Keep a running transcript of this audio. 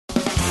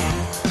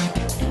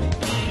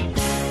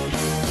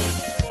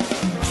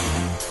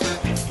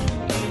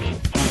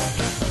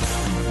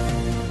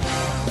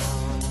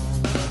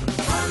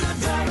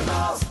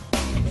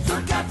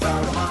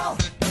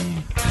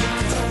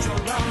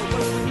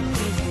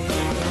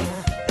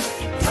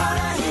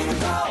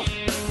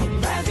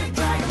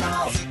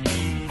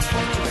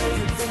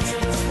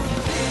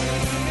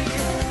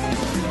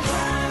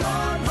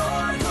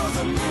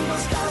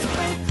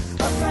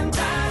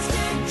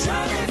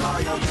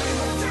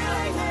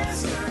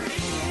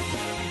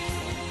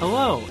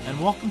Hello,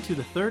 and welcome to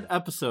the third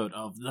episode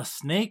of The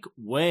Snake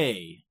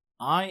Way.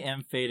 I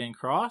am Faden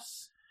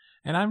Cross.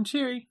 And I'm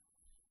Chyry.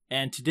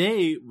 And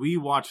today we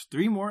watched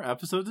 3 more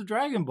episodes of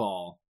Dragon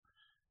Ball.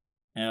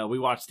 We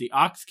watched the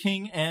Ox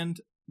King and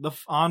the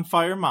On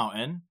Fire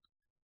Mountain,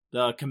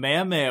 the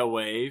Kamehameha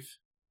Wave,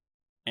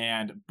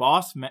 and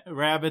Boss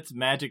Rabbit's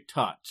Magic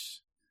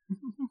Touch.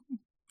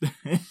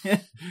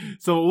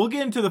 So we'll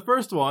get into the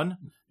first one,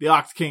 the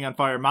Ox King on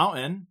Fire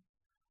Mountain.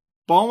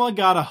 Bulma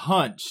got a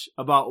hunch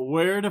about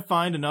where to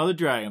find another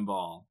Dragon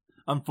Ball.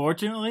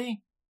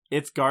 Unfortunately,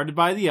 it's guarded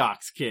by the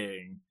Ox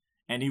King,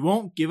 and he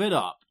won't give it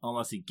up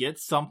unless he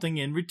gets something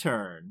in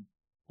return.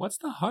 What's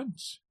the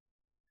hunch?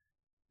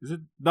 Is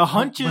it the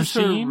hunch is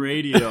her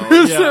radio?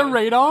 Is it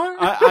radar?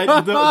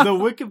 The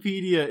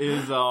Wikipedia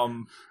is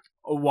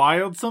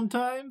wild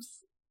sometimes.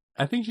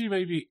 I think she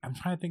maybe. I'm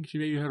trying to think. She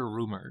maybe heard a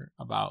rumor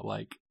about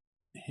like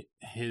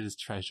his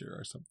treasure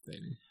or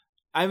something.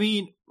 I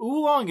mean,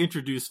 Oolong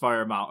introduced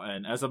Fire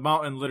Mountain as a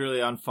mountain literally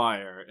on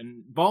fire,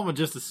 and Bulma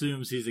just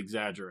assumes he's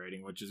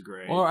exaggerating, which is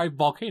great. Or a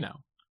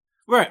volcano.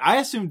 Right, I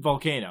assumed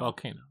volcano.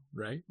 Volcano,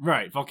 right?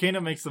 Right, volcano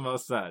makes the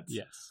most sense.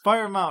 Yes.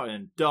 Fire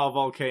Mountain, duh,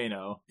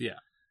 volcano. Yeah.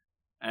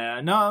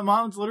 No, the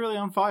mountain's literally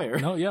on fire.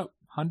 No, yep,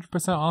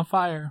 100% on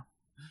fire.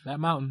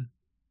 That mountain.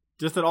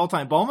 Just at all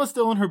time. Bulma's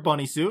still in her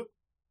bunny suit.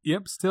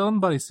 Yep, still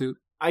in buddy suit.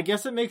 I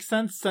guess it makes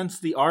sense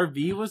since the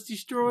RV was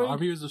destroyed. The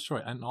RV was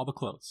destroyed, and all the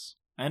clothes.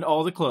 And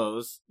all the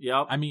clothes,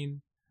 yep. I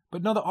mean,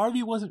 but no, the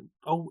RV wasn't.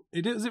 Oh,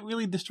 it isn't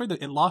really destroyed.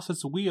 It lost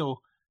its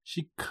wheel.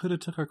 She could have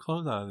took her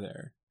clothes out of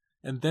there,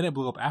 and then it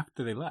blew up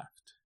after they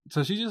left.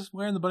 So she's just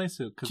wearing the bunny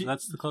suit because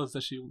that's the clothes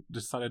that she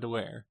decided to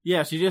wear.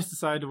 Yeah, she just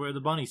decided to wear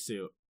the bunny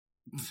suit.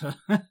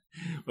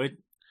 But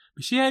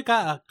she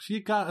got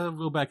a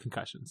real bad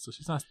concussion, so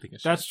she's not thinking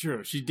shit. That's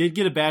true. She did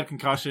get a bad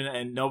concussion,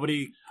 and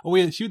nobody. Oh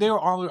wait, they were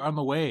all on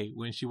the way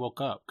when she woke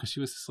up because she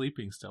was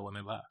sleeping still when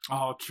they left.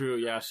 Oh, true.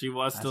 Yeah, she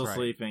was still right.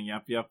 sleeping.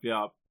 Yep.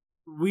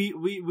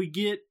 We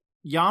get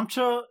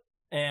Yamcha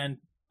and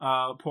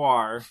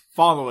Puar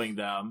following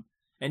them,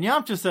 and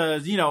Yamcha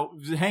says,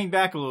 hang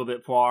back a little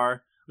bit, Puar.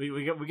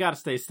 We got to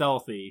stay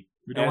stealthy.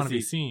 We don't want to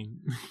be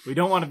seen. We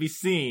don't want to be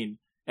seen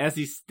as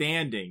he's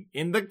standing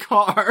in the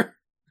car.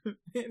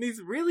 And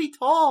he's really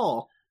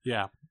tall.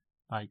 Yeah,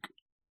 like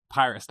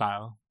pirate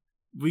style.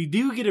 We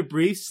do get a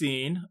brief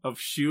scene of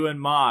Shu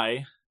and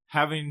Mai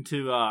having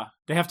to,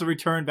 they have to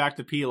return back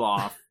to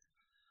Pilaf.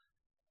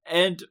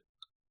 And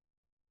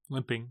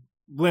limping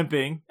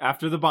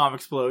after the bomb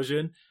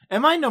explosion.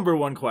 And my number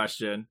one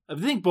question, I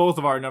think both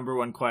of our number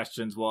one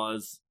questions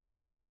was,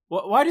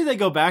 why do they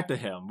go back to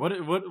him?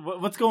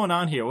 What's going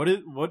on here? What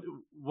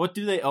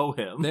do they owe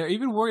him? They're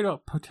even worried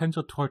about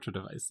potential torture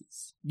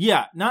devices.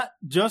 Yeah, not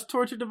just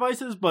torture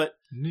devices, but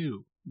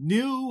new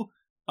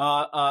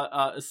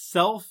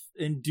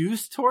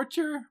self-induced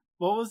torture.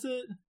 What was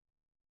it?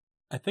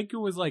 I think it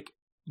was like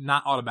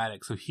not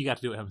automatic, so he got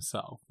to do it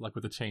himself, like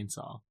with a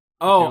chainsaw.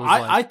 Oh,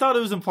 I thought it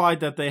was implied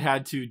that they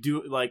had to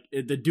do like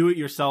the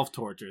do-it-yourself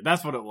torture.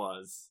 That's what it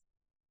was.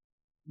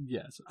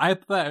 Yes, I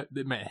thought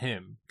it meant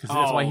him because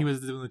that's why he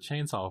was doing the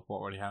chainsaw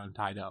before when he had him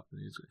tied up,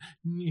 and he's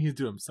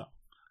doing himself.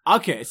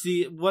 Okay,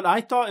 see, what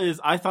I thought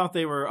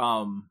they were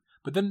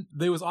but then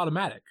they was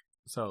automatic,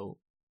 so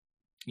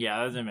yeah,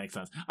 that doesn't make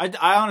sense.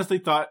 I honestly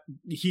thought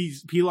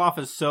Pilaf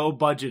is so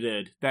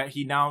budgeted that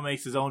he now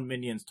makes his own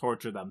minions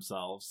torture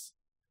themselves.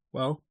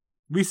 Well,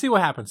 we see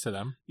what happens to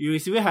them. You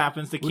see what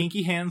happens. The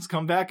kinky hands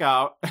come back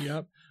out.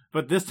 Yep,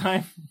 but this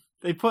time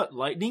they put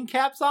lightning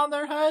caps on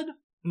their head.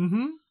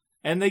 Mm-hmm.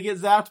 And they get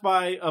zapped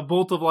by a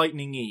bolt of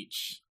lightning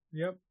each.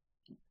 Yep.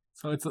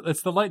 So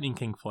it's the Lightning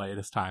King play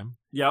this time.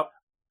 Yep.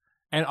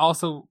 And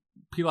also,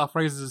 Pilaf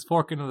raises his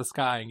fork into the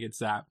sky and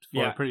gets zapped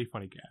for a pretty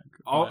funny gag.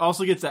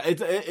 Also gets that.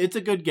 It's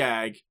a good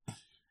gag.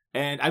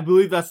 And I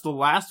believe that's the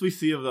last we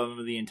see of them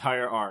in the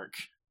entire arc.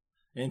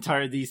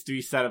 These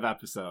 3 set of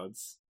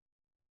episodes.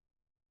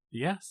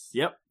 Yes.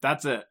 Yep,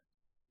 that's it.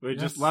 We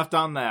just left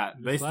on that.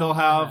 They still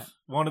have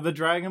one of the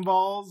Dragon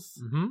Balls.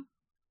 Mm-hmm.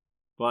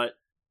 But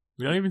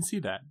we don't even see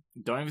that.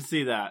 Nope.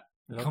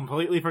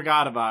 Completely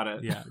forgot about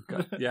it. Yeah,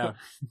 yeah.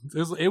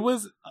 It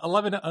was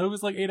 11. It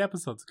was like 8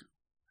 episodes ago.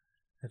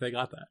 If they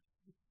got that.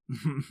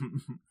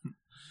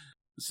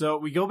 So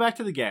we go back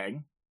to the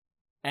gang,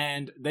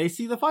 and they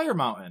see the Fire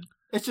Mountain.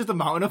 It's just a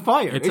mountain of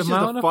fire. It's a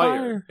mountain of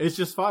fire. It's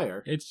just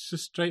fire. It's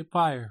just straight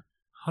fire.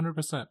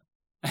 100%.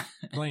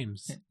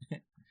 Flames.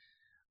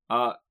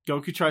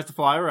 Goku tries to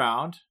fly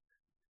around.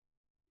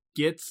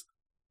 Gets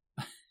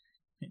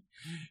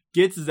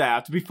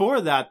zapped.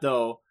 Before that,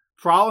 though,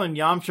 Prowl and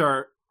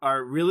Yamcha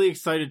are really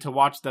excited to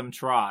watch them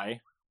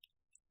try.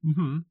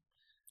 Mm-hmm.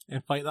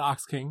 And fight the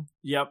Ox King.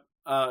 Yep.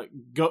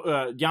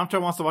 Yamcha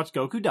wants to watch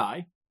Goku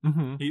die.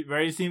 Mm-hmm. He's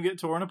ready to see him get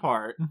torn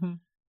apart. Mm-hmm.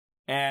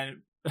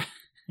 And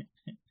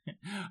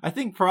I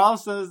think Prowl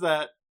says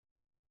that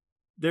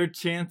their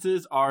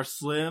chances are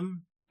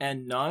slim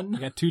and none. You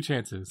got 2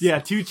 chances. Yeah,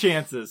 2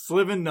 chances.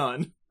 Slim and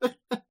none.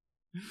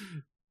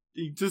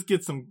 She just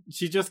gets some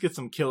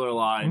killer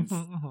lines.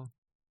 Mm-hmm, mm-hmm.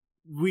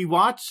 We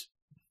watch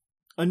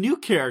a new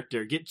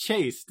character get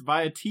chased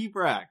by a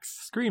T-Rex.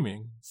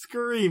 Screaming.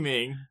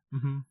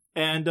 Mm-hmm.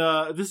 And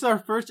this is our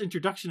first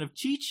introduction of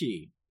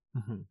Chyry,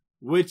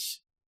 which,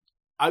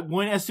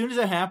 as soon as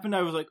it happened,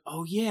 I was like,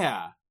 oh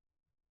yeah,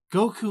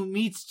 Goku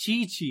meets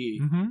Chyry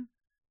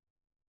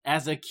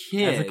as a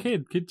kid.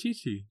 Kid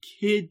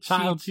Chyry.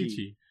 Child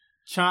Chyry.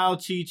 Child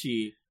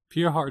Chyry.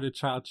 Pure-hearted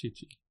child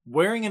Chyry.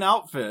 Wearing an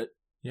outfit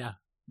Yeah.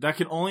 that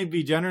can only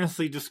be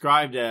generously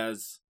described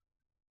as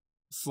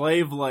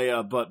Slave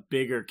Leia, but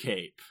bigger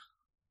cape.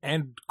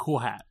 And cool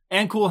hat.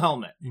 And cool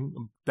helmet.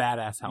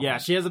 Badass helmet. Yeah,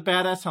 she has a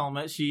badass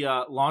helmet. She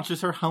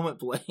launches her helmet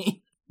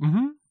blade.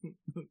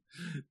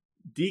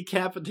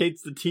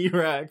 Decapitates the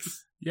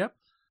T-Rex. Yep.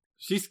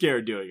 She's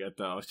scared doing it,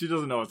 though. She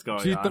doesn't know what's going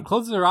on. She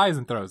closes her eyes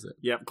and throws it.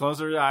 Yep,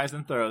 closes her eyes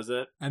and throws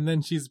it. And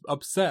then she's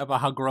upset about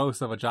how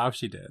gross of a job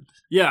she did.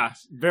 Yeah,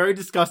 very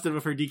disgusted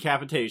with her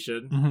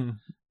decapitation.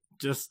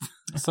 Just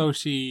so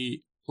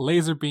she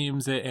laser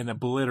beams it and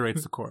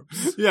obliterates the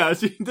corpse. Yeah,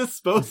 she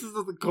disposes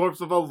of the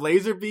corpse with a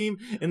laser beam,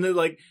 and then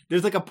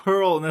there's a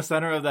pearl in the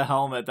center of the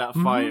helmet that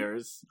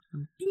fires.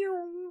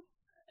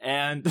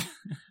 And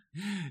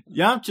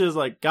Yamcha's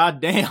like, God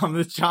damn,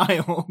 this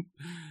child.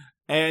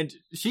 And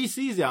she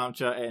sees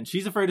Yamcha, and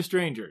she's afraid of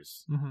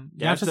strangers.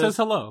 Yamcha says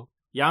hello.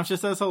 Yamcha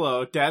says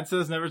hello. Dad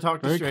says never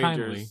talk to strangers.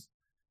 Kindly.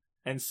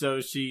 And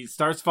so she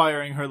starts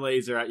firing her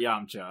laser at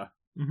Yamcha.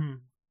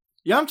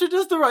 Yamcha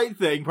does the right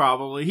thing,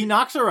 probably. He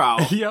knocks her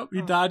out. Yep,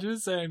 he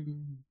dodges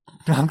and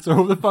knocks her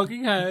over the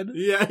fucking head.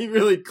 Yeah, he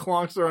really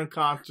clonks her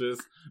unconscious.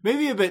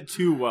 Maybe a bit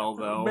too well,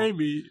 though.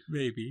 Maybe.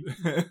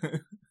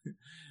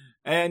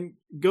 And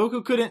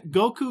Goku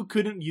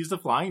couldn't use the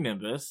flying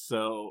Nimbus,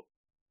 so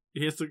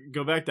he has to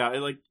go back down.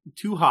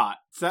 It's too hot.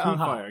 Set on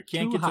fire.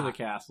 Can't get to the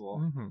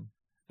castle.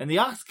 And the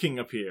Ox King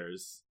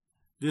appears.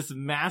 This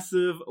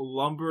massive,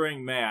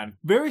 lumbering man.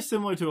 Very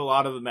similar to a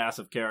lot of the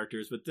massive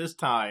characters, but this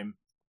time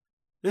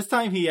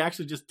he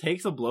actually just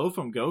takes a blow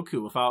from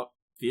Goku without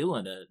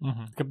feeling it.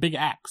 Like a big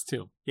axe,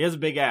 too. He has a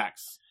big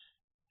axe.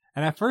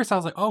 And at first I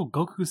was like, oh,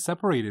 Goku's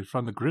separated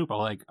from the group.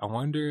 I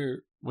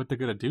wonder what they're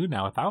going to do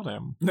now without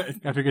him.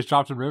 After he gets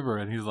dropped in the river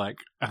and he's like,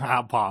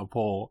 power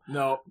pole.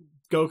 No,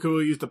 Goku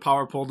will use the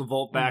power pole to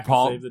vault back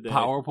and save the day.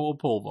 Power pole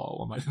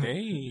vault. I'm like,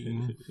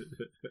 dang.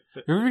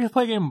 You ever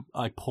play a game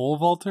like Pole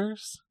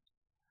Vaulters?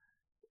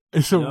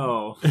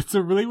 No. It's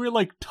a really weird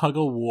tug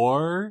of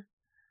war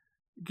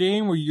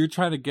game where you're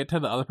trying to get to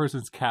the other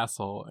person's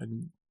castle,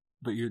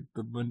 but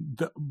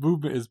the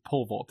movement is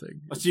pole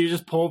vaulting. So you're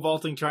just pole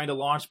vaulting, trying to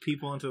launch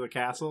people into the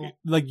castle?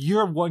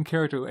 You're one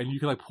character and you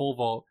can pole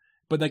vault,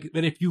 but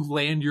then if you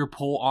land your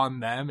pole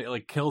on them,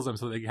 it kills them,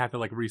 so they have to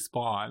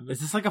respawn. Is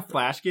this like a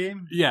Flash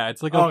game? Yeah,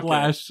 it's like a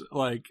Flash,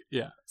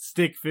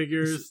 stick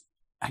figures.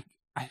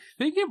 I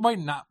think it might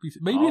not be.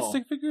 Maybe it's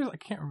stick figures. I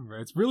can't remember.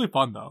 It's really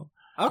fun though.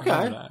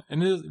 Okay,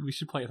 and we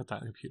should play it sometime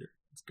on the computer.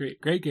 It's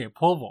great game.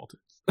 Pole vaulters.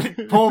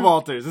 Pole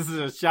vaulters. This is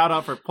a shout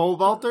out for pole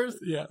vaulters.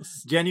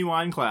 Yes,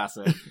 genuine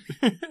classic.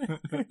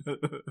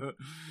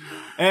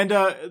 And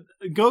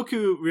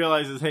Goku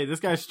realizes, hey, this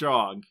guy's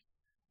strong,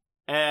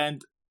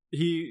 and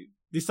he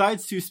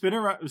decides to He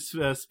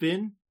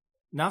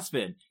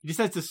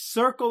decides to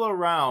circle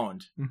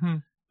around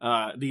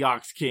the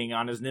Ox King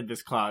on his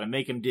Nimbus Cloud and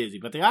make him dizzy.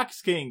 But the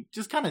Ox King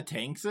just kind of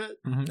tanks it.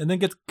 And then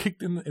gets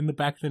kicked in the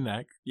back of the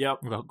neck. Yep.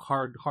 With a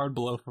hard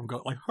blow from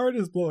Goku.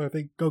 Hardest blow I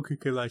think Goku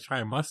could try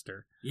and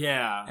muster.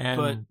 Yeah.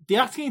 But the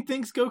Ox King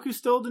thinks Goku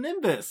stole the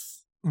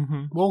Nimbus.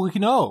 Well, he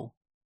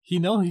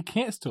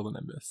can't steal the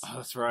Nimbus. Oh,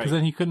 that's right. Because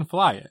then he couldn't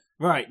fly it.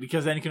 Right,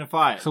 because then he couldn't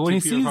fly it. So when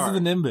he sees the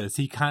Nimbus,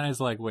 he kind of is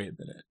like, wait a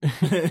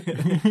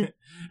minute.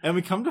 And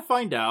we come to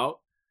find out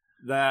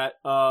that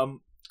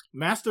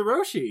Master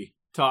Roshi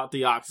taught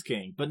the Ox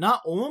King, but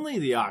not only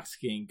the Ox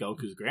King,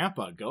 Goku's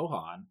grandpa,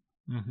 Gohan.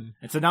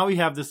 And so now we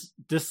have this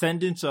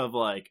descendants of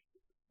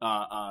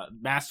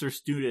master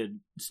student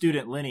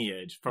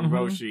lineage from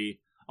Roshi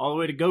all the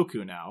way to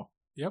Goku now.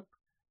 Yep.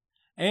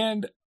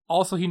 And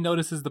also he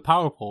notices the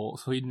power pole,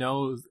 so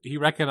he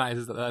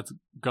recognizes that that's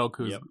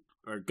Goku's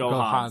or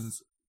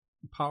Gohan's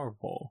power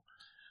pole.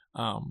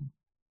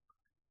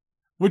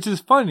 Which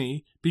is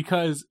funny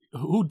because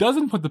who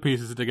doesn't put the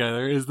pieces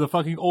together is the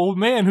fucking old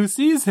man who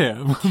sees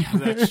him. Yeah,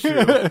 that's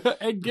true.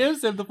 And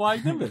gives him the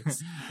flying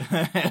Nimbus.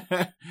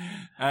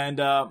 And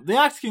the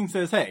Ox King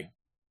says, hey,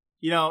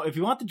 if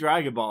you want the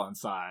Dragon Ball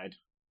inside,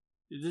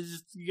 you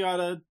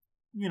gotta,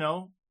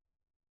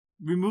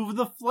 remove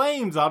the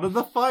flames out of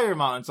the fire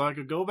mountain so I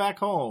could go back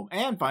home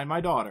and find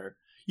my daughter.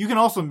 You can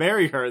also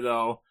marry her,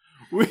 though,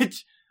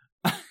 which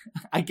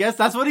I guess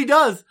that's what he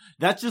does.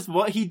 That's just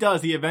what he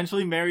does. He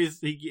eventually marries,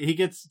 he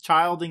gets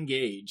child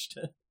engaged.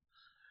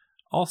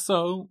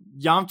 Also,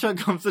 Yamcha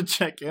comes to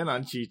check in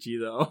on Chi-Chi,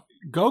 though.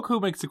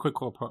 Goku makes a quid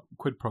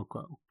pro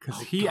quo, because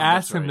he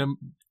asks him to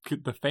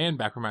get the fan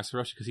back from Master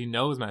Roshi, because he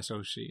knows Master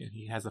Roshi, and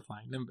he has a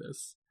flying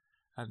Nimbus.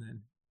 And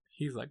then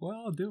he's like,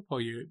 well, I'll do it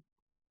for you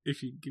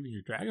if you give me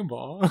your Dragon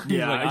Ball.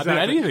 Yeah, I'll do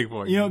anything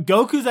for you.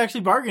 Goku's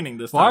actually bargaining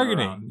this time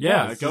around.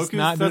 Yeah, Goku's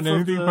not doing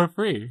anything for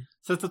free.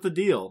 Sets up the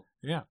deal.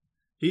 Yeah.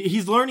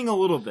 He's learning a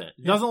little bit.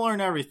 He doesn't learn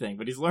everything,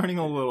 but he's learning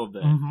a little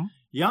bit. Mm-hmm.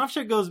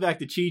 Yamcha goes back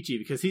to Chi-Chi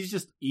because he's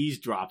just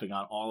eavesdropping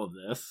on all of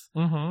this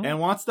Mm-hmm. and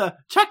wants to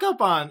check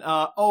up on,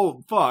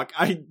 oh, fuck,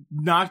 I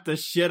knocked the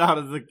shit out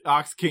of the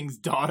Ox King's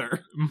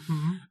daughter.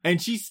 Mm-hmm.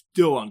 And she's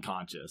still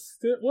unconscious.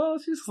 Well,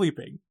 she's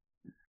sleeping.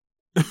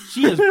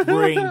 She has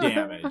brain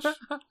damage.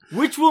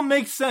 Which will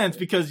make sense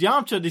because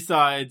Yamcha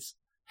decides,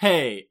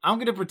 hey, I'm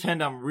going to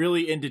pretend I'm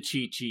really into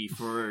Chi-Chi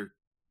for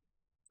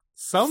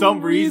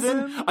some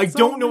reason. I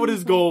don't know what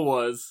his goal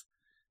was.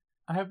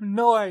 I have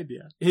no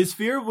idea. His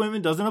fear of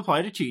women doesn't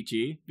apply to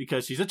Chi-Chi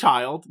because she's a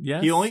child.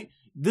 Yes.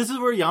 This is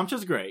where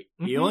Yamcha's great.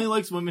 Mm-hmm. He only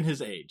likes women his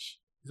age.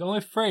 He's only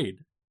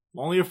afraid.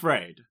 Only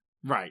afraid.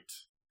 Right.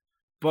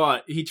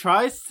 But he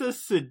tries to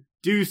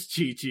seduce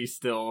Chi-Chi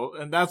still,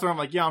 and that's where I'm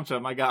like,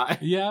 Yamcha, my guy.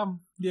 Yeah,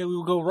 we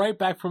will go right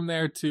back from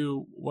there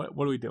to, what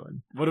are we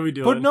doing? What are we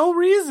doing? For no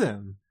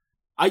reason.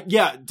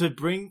 To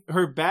bring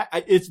her back,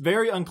 it's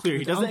very unclear.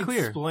 He doesn't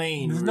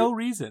explain. There's no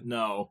reason.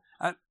 No.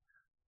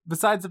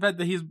 Besides the fact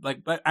that he's like,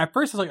 at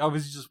first I was like, oh,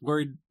 he's just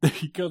worried that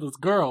he killed this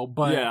girl,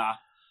 but yeah,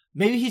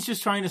 maybe he's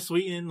just trying to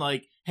sweeten,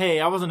 like, hey,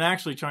 I wasn't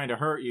actually trying to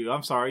hurt you.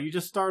 I'm sorry, you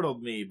just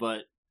startled me.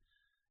 But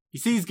he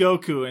sees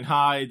Goku and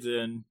hides,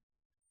 and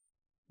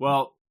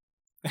well,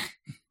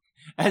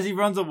 as he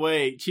runs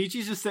away,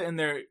 Chi-Chi's just sitting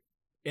there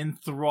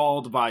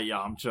enthralled by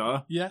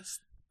Yamcha. Yes,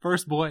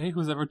 first boy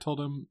who's ever told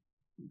him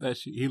that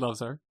he loves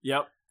her.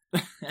 Yep.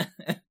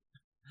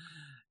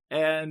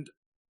 And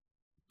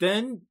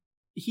then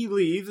he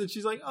leaves and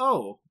she's like,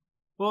 oh,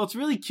 well, it's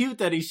really cute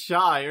that he's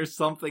shy or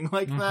something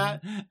like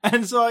that.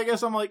 And so I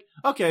guess I'm like,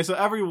 okay, so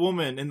every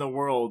woman in the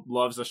world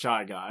loves a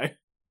shy guy.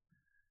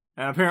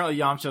 And apparently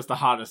Yamcha's the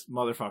hottest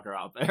motherfucker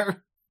out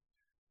there.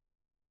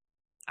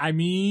 I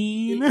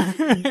mean,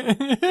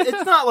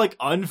 it's not like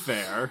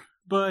unfair.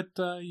 But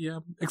yeah,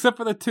 except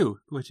for the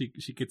tooth, which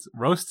she gets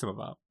roasts him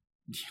about.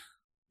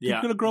 Yeah.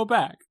 It's gonna grow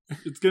back.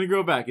 It's gonna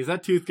grow back. Is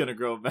that tooth gonna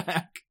grow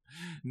back?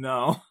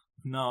 No,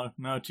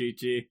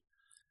 Chi-Chi.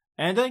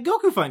 And then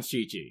Goku finds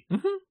Chi-Chi.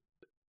 Mm-hmm.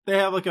 They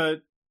have like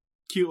a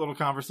cute little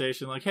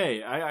conversation, like,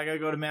 "Hey, I gotta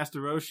go to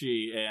Master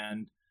Roshi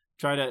and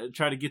try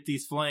to get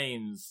these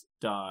flames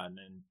done."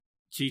 And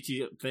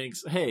Chi-Chi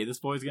thinks, "Hey, this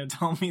boy's gonna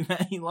tell me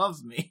that he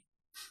loves me."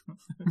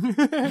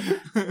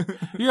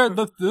 You're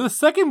the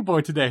second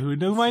boy today who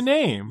knew my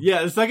name.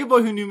 Yeah, the second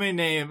boy who knew my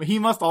name. He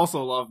must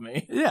also love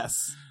me.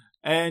 Yes.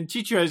 And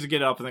Chi tries to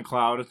get up, and the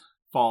cloud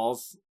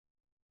falls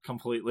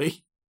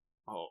completely.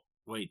 Oh.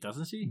 Wait,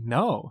 doesn't she?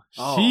 No.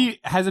 Oh. She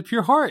has a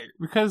pure heart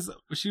because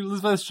she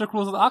lives by the strict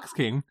rules of the Ox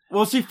King.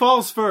 Well, she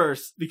falls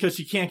first because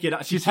she can't get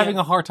up. She's having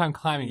a hard time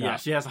climbing up. Yeah,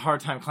 she has a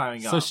hard time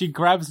climbing up. So she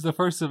grabs the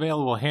first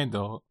available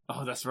handle.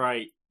 Oh, that's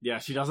right. Yeah,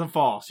 she doesn't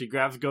fall. She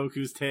grabs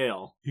Goku's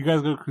tail. He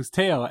grabs Goku's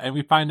tail, and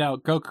we find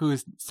out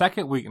Goku's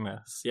second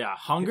weakness. Yeah,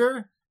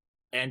 hunger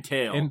and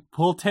tail. And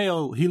pull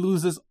tail, he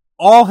loses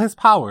all his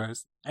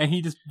powers, and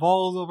he just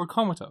falls over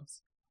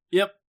comatose.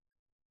 Yep.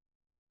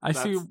 I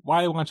see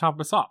why they want to chop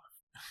us off.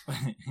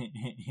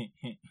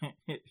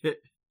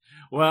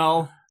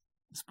 Well,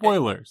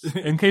 spoilers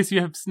in case you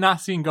have not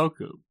seen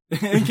Goku.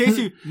 In case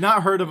you've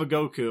not heard of a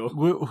Goku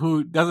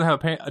who doesn't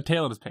have a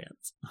tail in his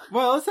pants.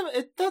 Well,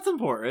 that's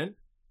important.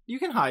 You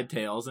can hide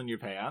tails in your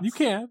pants. You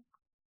can.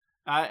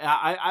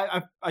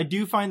 I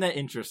do find that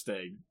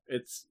interesting.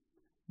 It's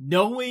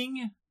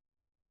knowing,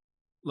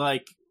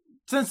 like,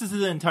 since this is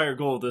the entire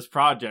goal of this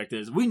project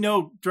is, we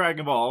know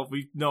Dragon Ball.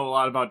 We know a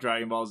lot about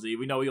Dragon Ball Z.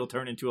 We know he'll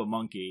turn into a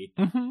monkey.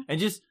 Mm-hmm. And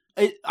just,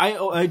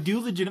 I do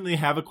legitimately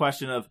have a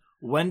question of,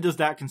 when does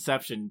that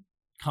conception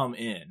come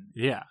in?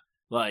 Yeah.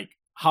 Like,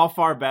 how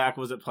far back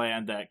was it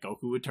planned that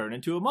Goku would turn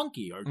into a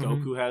monkey? Or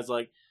Goku has,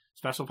 like,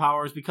 special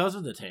powers because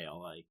of the tail?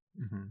 Like,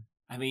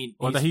 I mean...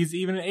 Or that he's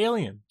even an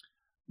alien.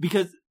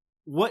 Because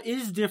what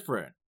is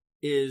different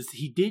is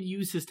he did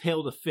use his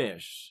tail to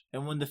fish.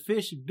 And when the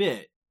fish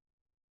bit,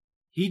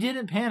 he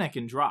didn't panic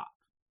and drop.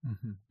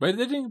 Mm-hmm. But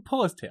they didn't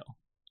pull his tail.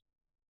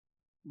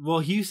 Well,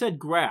 he said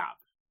grab.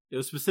 It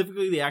was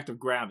specifically the act of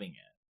grabbing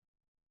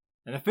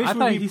it. And the fish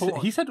would be pulled.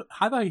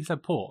 I thought he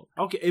said pull.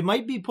 Okay, it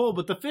might be pull,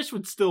 but the fish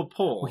would still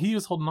pull. Well, he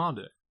was holding on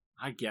to it.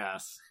 I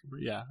guess.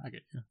 Yeah, I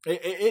get you.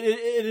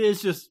 It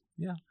is just...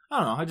 Yeah. I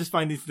don't know. I just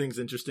find these things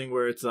interesting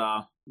where it's,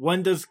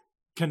 when does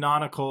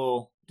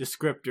canonical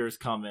descriptors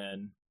come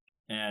in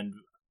and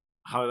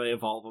how they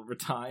evolve over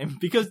time?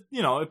 Because,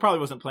 it probably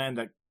wasn't planned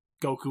that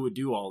Goku would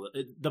do all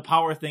that. The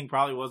power thing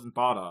probably wasn't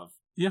thought of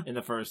in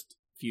the first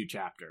few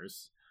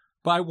chapters.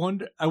 But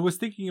I was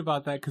thinking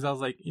about that because I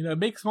was like, it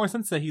makes more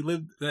sense that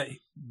that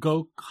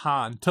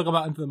Gohan took him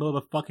out into the middle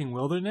of the fucking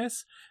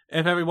wilderness.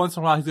 If every once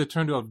in a while he's going to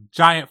turn to a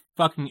giant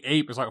fucking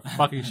ape and start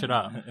fucking shit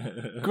up.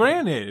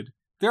 Granted,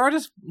 there are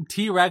just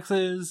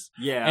T-Rexes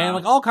and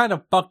like all kind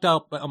of fucked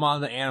up among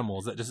the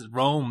animals that just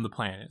roam the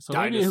planet. So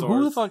maybe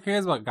who the fuck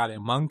cares about a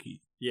goddamn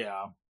monkey?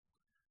 Yeah.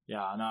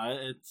 Yeah,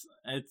 no,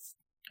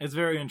 it's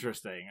very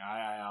interesting.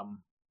 I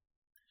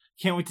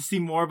can't wait to see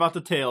more about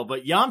the tail,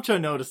 but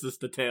Yamcha notices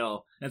the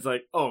tail and it's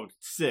like, oh,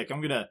 sick!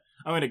 I'm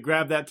gonna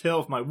grab that tail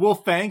with my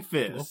Wolf Fang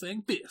fist. Wolf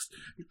Fang fist.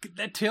 Get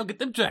that tail, get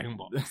them Dragon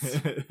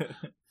Balls.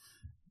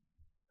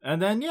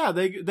 And then, yeah,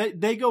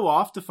 they go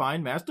off to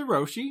find Master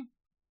Roshi.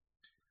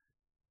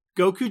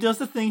 Goku does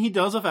the thing he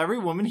does with every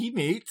woman he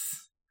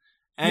meets.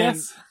 And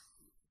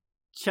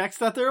checks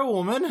that they're a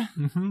woman.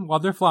 While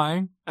they're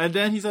flying. And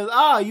then he says,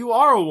 you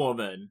are a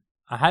woman.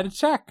 I had to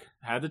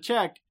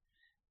check.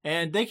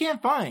 And they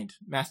can't find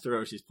Master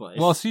Roshi's place.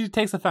 Well, she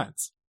takes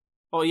offense.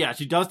 Oh, yeah,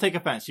 she does take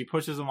offense. She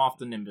pushes him off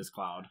the Nimbus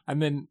Cloud.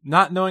 And then,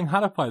 not knowing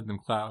how to fly the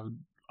Cloud,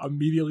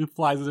 immediately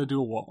flies into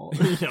a wall.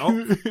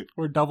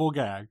 Or double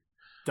gag.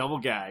 Double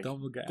gag.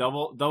 Double gag.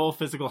 Double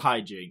physical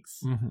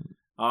hijinks.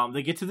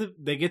 They get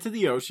to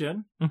the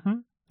ocean.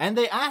 And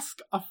they ask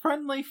a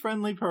friendly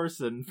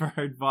person for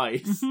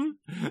advice.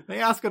 They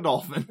ask a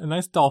dolphin. A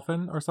nice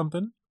dolphin or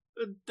something.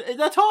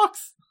 That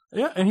talks.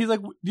 Yeah, and he's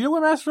like, do you know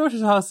where Master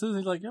Roshi's house is?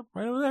 He's like, yep,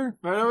 right over there.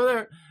 Right over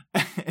there.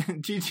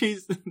 And Chi-Chi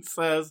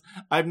says,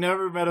 I've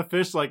never met a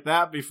fish like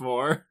that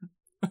before.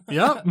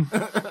 Yep.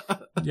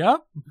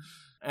 Yep.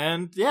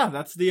 And yeah,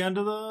 that's the end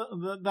of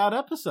that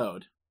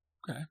episode.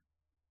 Okay.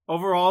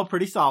 Overall, a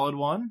pretty solid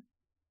one.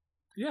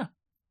 Yeah.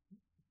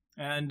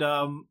 And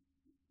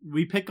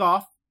we pick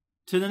off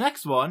to the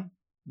next one,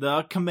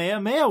 the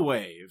Kamehameha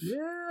Wave.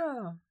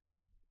 Yeah.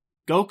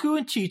 Goku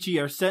and Chi-Chi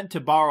are sent to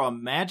borrow a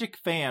magic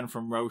fan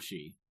from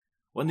Roshi.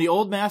 When the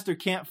old master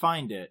can't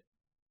find it,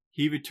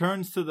 he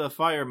returns to the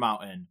Fire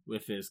Mountain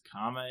with his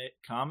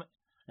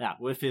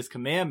with his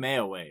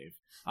Kamehameha Wave.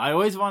 I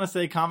always want to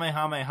say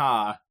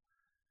Kamehameha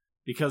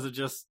because it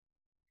just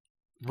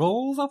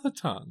rolls off the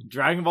tongue.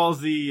 Dragon Ball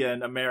Z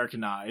and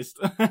Americanized.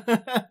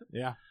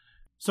 Yeah.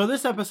 So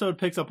this episode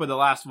picks up where the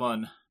last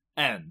one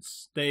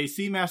ends. They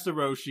see Master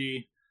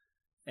Roshi,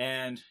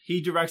 and he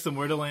directs them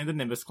where to land the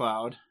Nimbus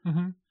Cloud.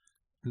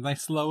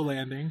 Nice slow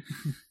landing.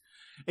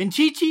 And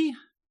Chi-Chi,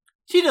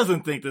 she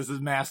doesn't think this is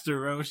Master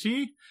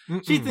Roshi.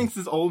 She thinks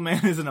this old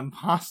man is an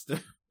imposter.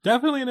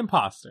 Definitely an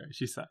imposter,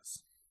 she says.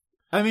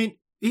 I mean,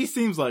 he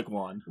seems like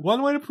one.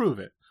 One way to prove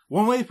it.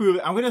 I'm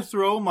going to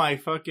throw my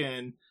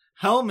fucking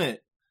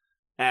helmet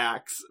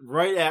axe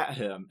right at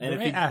him. And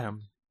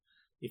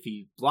if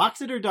he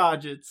blocks it or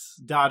dodges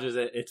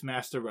it, it's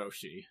Master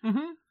Roshi.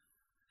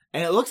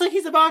 And it looks like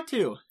he's about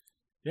to.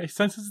 Yeah, he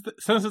senses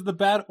the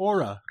bad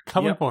aura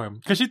coming for him.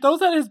 Because she throws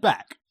that at his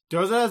back.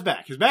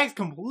 His back's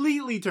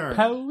completely turned.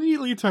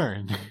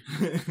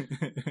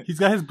 He's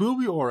got his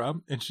booby aura,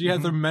 and she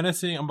has her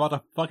menacing, I'm about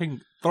to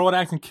fucking throw an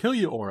axe and kill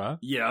you aura.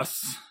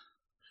 Yes.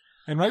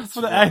 And right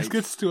before the axe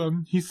gets to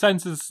him, he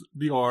senses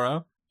the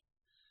aura.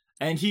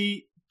 And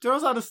he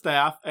throws out a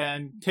staff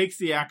and takes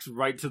the axe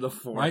right to the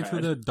forehead. Right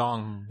to the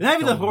dong. Not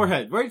even the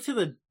forehead,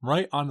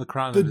 right on the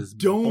crown of his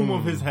dome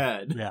of his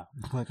head. Yeah,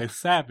 like a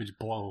savage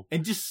blow.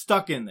 And just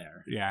stuck in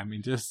there. Yeah, I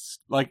mean,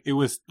 just like it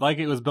was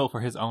built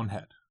for his own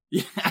head.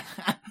 Yeah.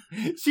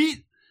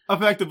 She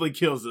effectively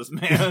kills this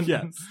man.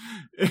 Yes.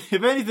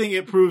 If anything,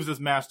 it proves it's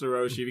Master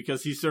Roshi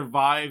because he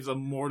survives a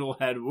mortal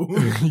head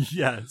wound.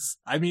 Yes.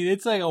 I mean,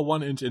 it's like a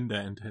 1-inch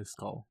indent to his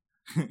skull.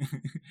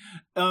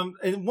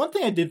 And one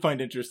thing I did find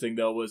interesting,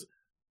 though, was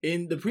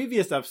in the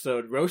previous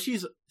episode,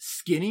 Roshi's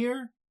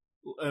skinnier,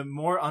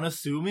 more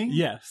unassuming.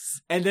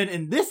 Yes. And then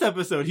in this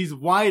episode, he's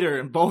wider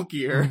and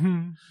bulkier.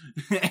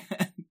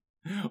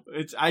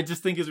 Which I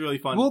just think is really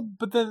fun. Well,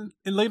 but then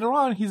later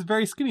on, he's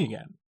very skinny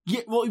again.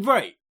 Yeah, well,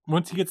 right.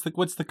 Once he gets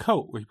what's the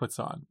coat where he puts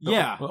on?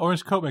 The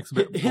orange coat makes a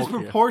bit his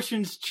bulkier.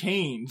 proportions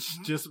change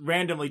just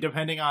randomly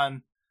depending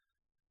on,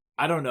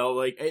 I don't know,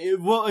 like,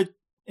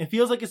 it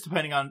feels like it's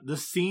depending on the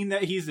scene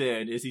that he's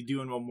in. Is he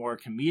doing a more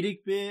comedic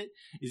bit?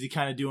 Is he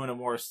kind of doing a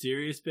more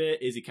serious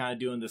bit? Is he kind of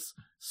doing this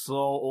slow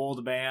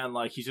old man,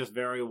 like he's just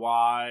very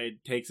wide,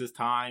 takes his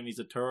time, he's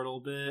a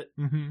turtle bit?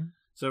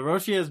 So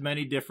Roshi has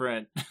many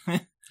different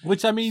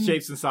which, I mean,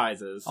 shapes and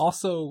sizes.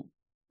 Also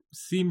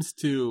seems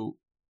to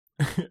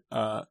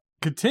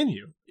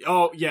continue.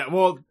 Oh, yeah.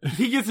 Well,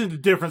 he gets into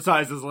different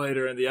sizes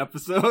later in the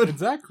episode.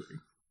 Exactly.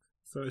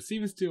 So it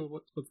seems to,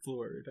 what's the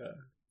word?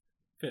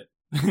 Fit.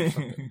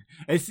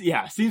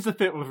 Seems to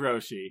fit with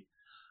Roshi.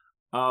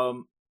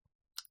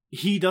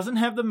 He doesn't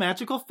have the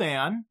magical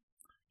fan.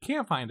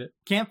 Can't find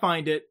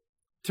it.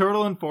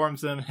 Turtle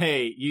informs him,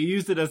 hey, you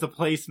used it as a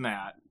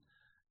placemat.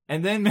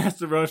 And then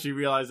Master Roshi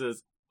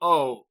realizes,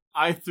 oh,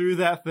 I threw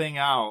that thing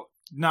out,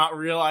 not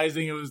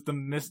realizing it was the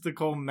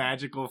mystical,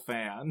 magical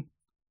fan.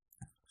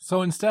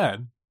 So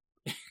instead,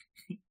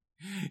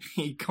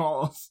 he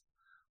calls.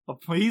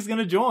 He's going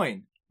to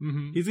join.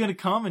 He's going to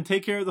come and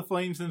take care of the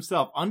flames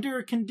himself under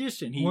a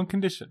condition. One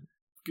condition.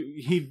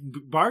 He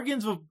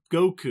bargains with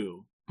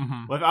Goku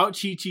without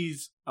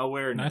Chi-Chi's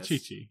awareness. Not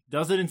Chi-Chi.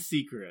 Does it in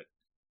secret.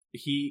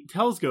 He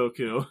tells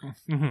Goku,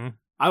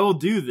 I will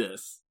do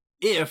this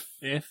if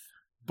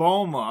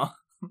Bulma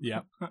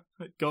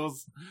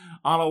goes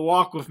on a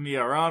walk with me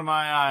around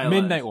my island.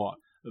 Midnight walk.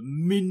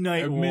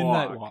 Midnight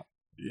walk.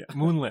 Yeah.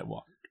 Moonlit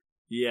walk.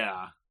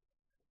 Yeah.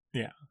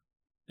 Yeah.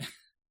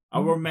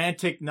 A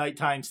romantic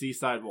nighttime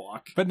seaside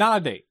walk. But not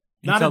a date.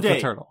 Not a date.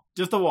 The turtle.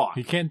 Just a walk.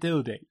 He can't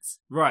do dates.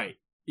 Right.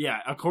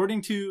 Yeah.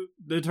 According to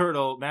the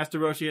turtle, Master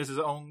Roshi has his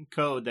own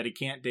code that he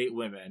can't date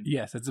women.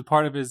 Yes, it's a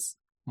part of his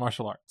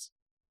martial arts.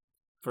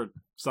 For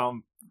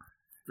some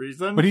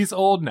Friesen? But he's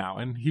old now,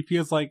 and he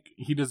feels like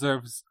he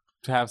deserves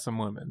to have some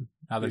women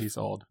now that he's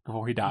old,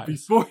 before he dies.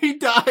 Before he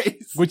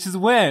dies! Which is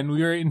when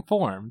we were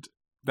informed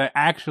that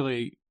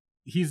actually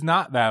he's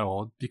not that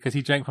old because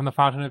he drank from the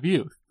Fountain of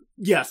Youth.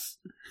 Yes.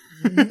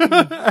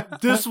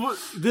 This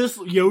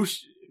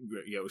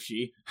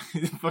Yoshi,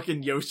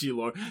 fucking Yoshi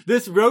lore.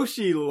 This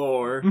Roshi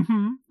lore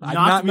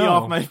knocked me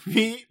off my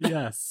feet.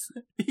 Yes.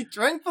 He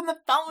drank from the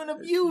Fountain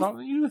of Youth.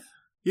 Fountain of Youth.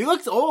 He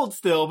looks old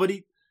still, but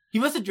he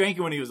must have drank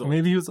it when he was old.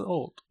 Maybe he was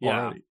old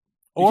already.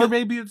 Or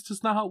maybe it's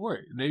just not how it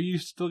works. Maybe you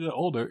still get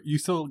older. You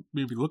still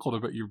maybe look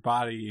older, but your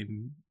body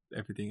and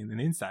everything and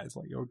the inside is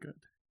like, you're good.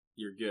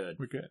 You're good.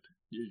 We're good.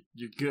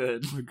 You're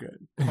good. We're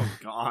good. Oh,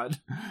 God.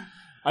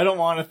 I don't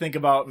want to think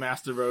about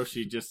Master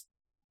Roshi just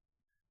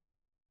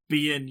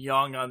being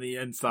young on the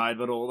inside,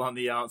 but old on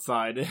the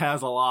outside. It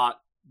has a lot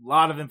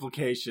of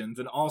implications,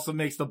 and also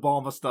makes the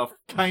Bulma stuff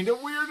kind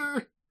of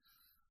weirder.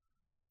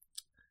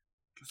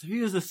 Because if he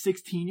was a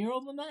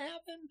 16-year-old when that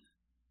happened?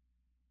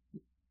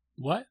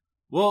 What?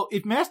 Well,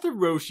 if Master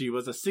Roshi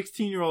was a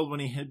 16-year-old when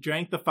he had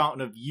drank the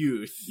Fountain of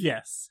Youth...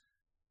 Yes.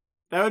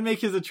 That would make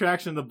his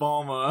attraction to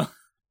Bulma...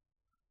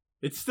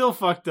 It's still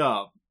fucked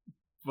up.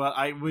 But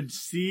I would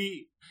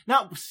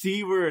not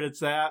see where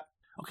it's at.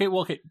 Okay.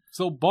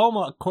 So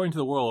Bulma, according to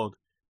the world,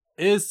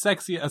 is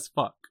sexy as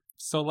fuck.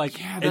 So, like,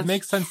 it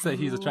makes sense that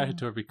he's attracted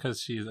to her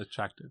because she's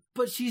attractive.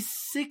 But she's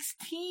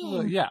 16.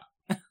 Well, yeah.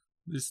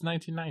 It's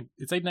 1990.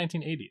 It's like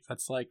 1980s.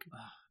 That's like...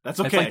 That's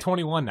okay. It's like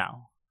 21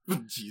 now.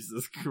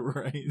 Jesus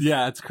Christ.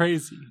 Yeah, it's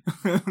crazy.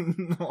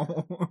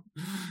 No.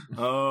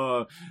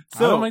 I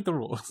don't make the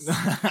rules.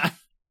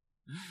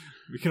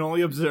 We can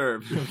only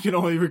observe. We can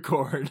only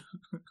record.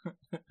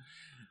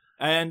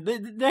 And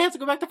they have to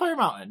go back to Fire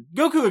Mountain.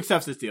 Goku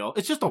accepts this deal.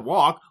 It's just a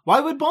walk.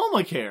 Why would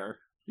Bulma care?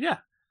 Yeah.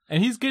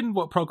 And he's getting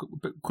what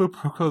quid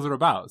pro quos are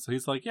about. So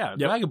he's like, yeah,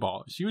 Dragon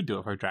Ball. She would do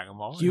it for a Dragon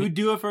Ball. She would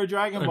do it for a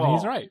Dragon Ball. And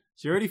he's right.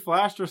 She already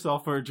flashed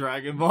herself for a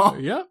Dragon Ball.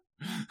 Yep.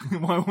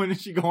 Why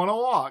wouldn't she go on a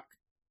walk?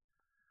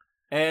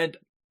 And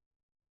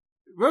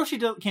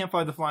Roshi can't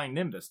fly the flying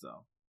Nimbus,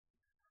 though.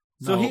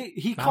 So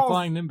he calls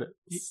flying Nimbus.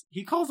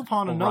 He calls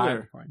upon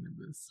another flying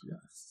Nimbus.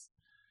 Yes.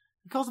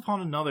 He calls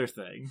upon another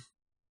thing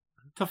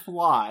to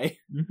fly.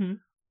 Mm-hmm.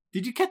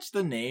 Did you catch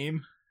the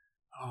name?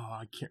 Oh,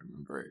 I can't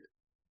remember it.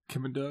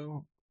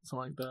 Kimado,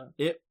 something like that.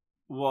 It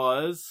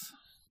was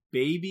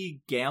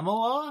Baby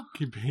Gamela.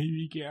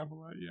 Baby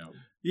Gamela, yeah.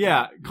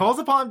 Yeah, calls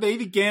upon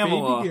Baby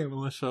Gamela. Baby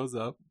Gamela shows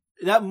up.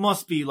 That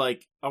must be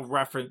like a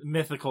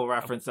mythical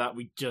reference that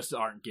we just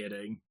aren't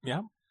getting.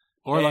 Yeah,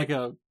 or like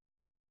a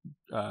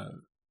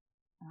the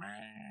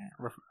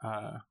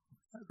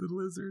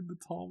lizard, the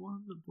tall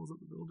one that blows up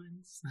the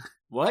buildings.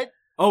 What?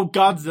 Oh,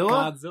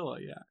 Godzilla. Godzilla,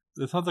 yeah.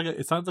 It sounds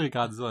like a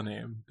Godzilla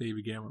name,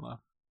 Baby Gamela.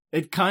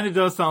 It kind of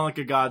does sound like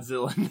a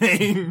Godzilla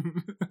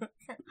name.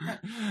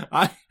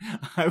 I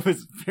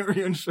was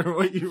very unsure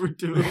what you were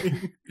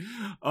doing.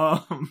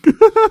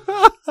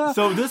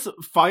 So this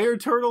fire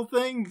turtle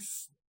thing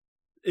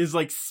is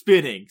like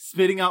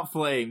spitting out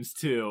flames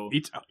too.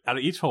 Out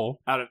of each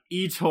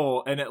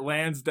hole, and it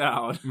lands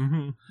down.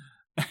 Mm-hmm.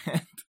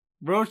 And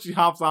Roshi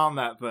hops on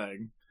that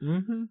thing.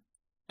 Mm-hmm.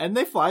 And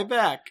they fly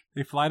back.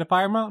 They fly to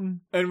Fire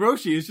Mountain. And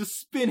Roshi is just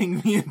spinning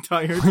the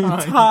entire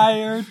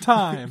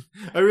time.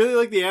 I really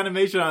like the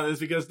animation on this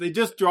because they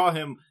just draw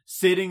him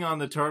sitting on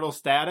the turtle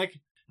static.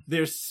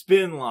 There's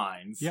spin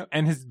lines. Yep,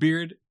 and his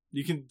beard.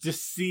 You can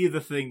just see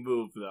the thing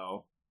move,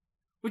 though.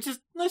 Which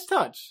is a nice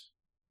touch.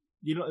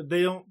 You know,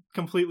 they don't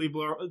completely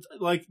blur.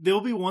 Like,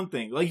 there'll be one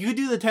thing. Like, you could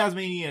do the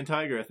Tasmanian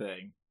tiger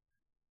thing.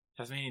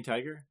 Tasmanian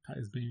tiger?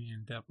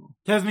 Tasmanian devil.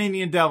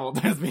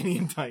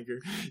 Tasmanian tiger.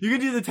 You could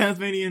do the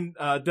Tasmanian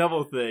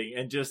devil thing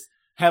and just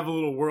have a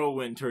little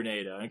whirlwind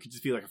tornado. It could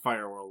just be like a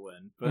fire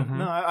whirlwind. But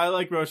no, I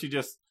like Roshi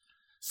just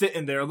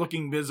sitting there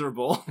looking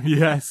miserable.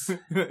 Yes.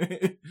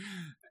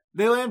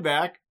 They land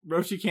back.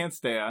 Roshi can't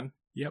stand.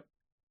 Yep.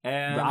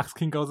 And the Ox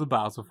King goes and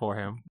bows before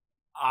him.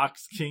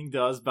 Ox King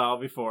does bow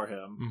before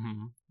him.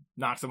 Mm-hmm.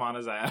 Knocks him on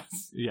his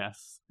ass.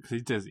 Yes. Because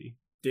he's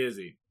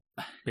dizzy.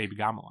 Baby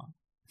Gamela.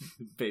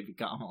 Baby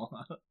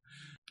Gamela.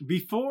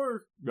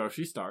 Before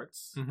Roshi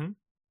starts,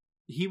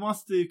 he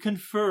wants to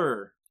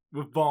confer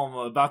with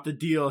Bulma about the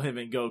deal him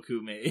and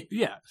Goku made.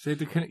 Yeah.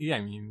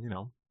 I mean, you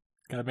know,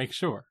 gotta make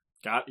sure.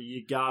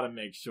 You gotta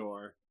make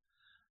sure.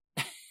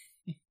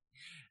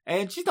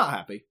 And she's not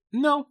happy.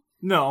 No.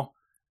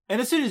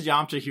 And as soon as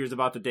Yamcha hears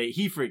about the date,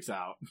 he freaks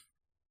out.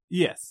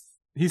 Yes.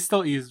 He's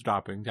still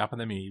eavesdropping, dropping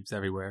them eaves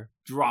everywhere.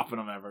 Dropping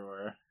them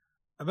everywhere.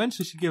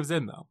 Eventually she gives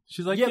in, though.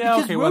 she's like, okay,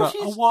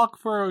 I'll walk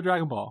for a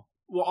Dragon Ball.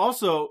 Well,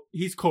 also,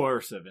 he's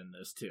coercive in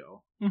this,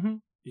 too. Mm-hmm.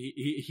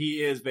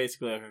 He is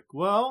basically like,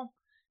 well,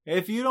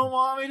 if you don't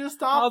want me to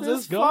stop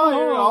this go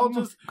fire, home. I'll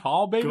just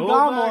call Baby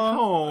Gamela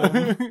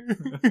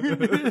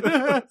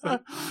home.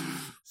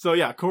 So,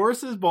 yeah,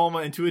 coerces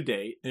Bulma into a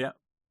date. Yeah.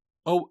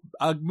 Oh,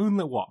 a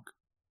moonlit walk.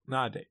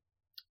 Not a date.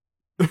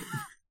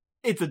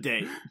 It's a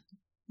date.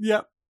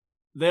 Yep.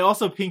 They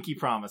also pinky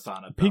promise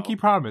on it, though. Pinky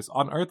promise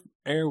on Earth,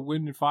 Air,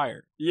 Wind, and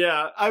Fire.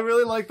 Yeah, I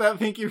really like that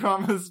pinky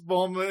promise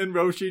Bulma and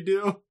Roshi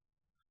do.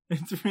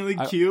 It's really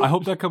cute. I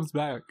hope that comes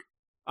back.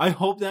 I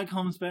hope that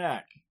comes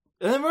back.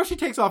 And then Roshi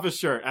takes off his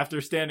shirt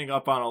after standing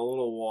up on a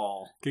little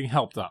wall. Getting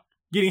helped up.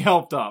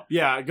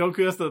 Yeah,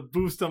 Goku has to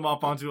boost him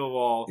up onto a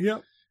wall.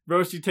 Yep.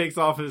 Roshi takes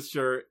off his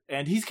shirt,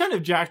 and he's kind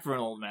of jacked for an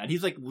old man.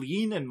 He's like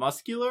lean and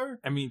muscular.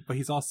 I mean, but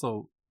he's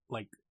also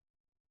like,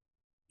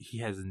 he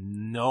has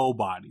no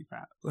body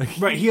fat. Like,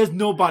 Right, he has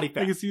no body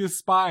fat. You can see his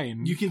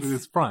spine. You can through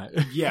his front.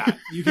 Yeah,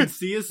 you can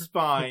see his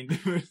spine.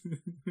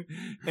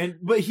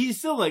 But he's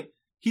still like,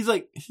 he's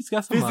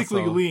got some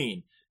physically muscle.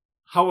 lean.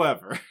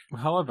 However,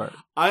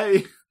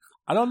 I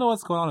don't know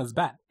what's going on his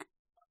back.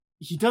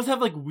 He does have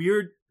like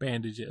weird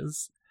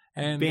bandages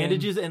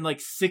and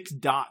like 6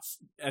 dots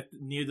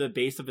near the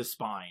base of his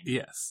spine.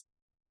 Yes,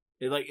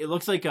 it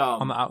looks like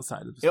on the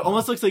outside of his it spine.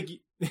 Almost looks like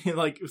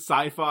like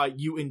sci-fi.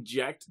 You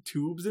inject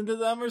tubes into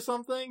them or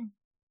something.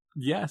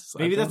 Yes,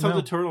 maybe that's how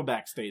the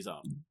turtleback stays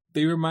up.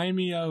 They remind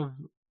me of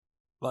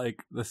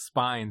like the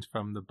spines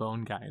from the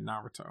Bone Guy in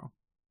Naruto.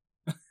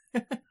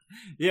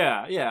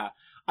 Yeah.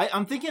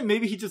 I'm thinking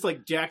maybe he just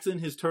like jacks in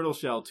his turtle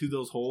shell to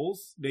those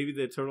holes. Maybe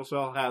the turtle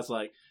shell has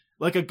like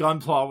a gun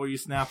claw where you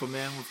snap them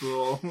in with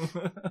little.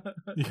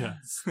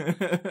 Yes,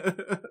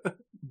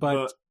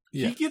 but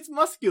he gets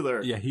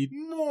muscular. Yeah, he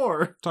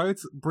more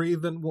starts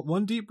breathing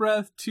 1 deep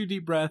breath, 2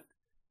 deep breath.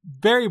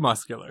 Very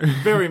muscular.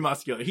 Very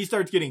muscular. He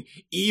starts getting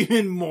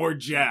even more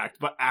jacked,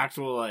 but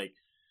actual like.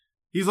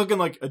 He's looking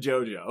like a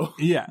JoJo.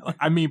 Yeah,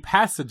 I mean,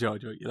 past a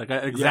JoJo, like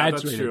an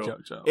exaggerated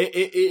JoJo.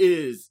 It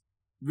is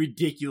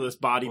ridiculous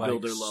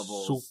bodybuilder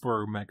levels,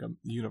 super mega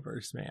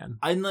universe, man.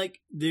 And like,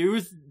 there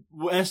was,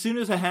 as soon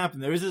as it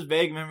happened, there was this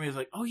vague memory of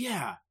like, oh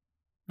yeah,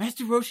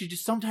 Master Roshi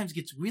just sometimes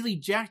gets really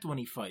jacked when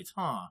he fights,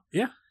 huh?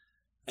 Yeah,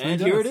 and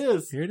here it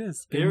is.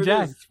 Getting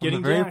jacked from the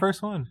very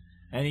first one,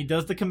 and he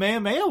does the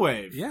Kamehameha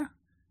wave. Yeah.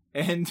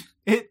 And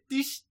it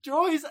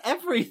destroys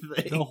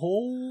everything. The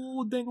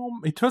whole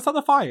thing. He turns out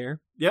the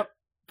fire. Yep.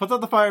 Puts out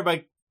the fire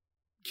by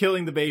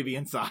killing the baby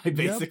inside,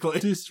 basically.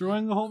 Yep.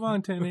 Destroying the whole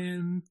mountain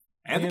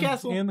and the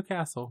castle. And the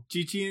castle.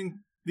 Chi-Chi and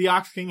the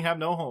Ox King have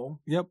no home.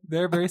 Yep.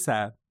 They're very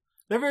sad.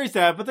 They're very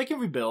sad, but they can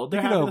rebuild.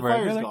 They're happy the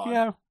fire's like, gone.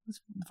 yeah,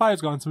 the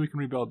fire's gone, so we can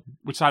rebuild.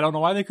 Which I don't know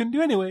why they couldn't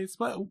do anyways,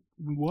 but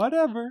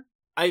whatever.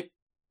 I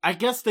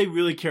guess they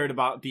really cared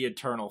about the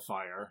eternal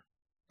fire.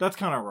 That's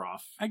kind of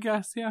rough. I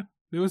guess, yeah.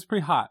 It was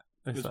pretty hot.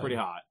 It was pretty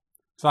hot.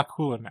 It's a lot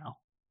cooler now.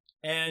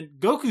 And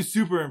Goku's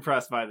super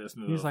impressed by this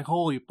move. He's like,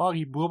 holy fuck,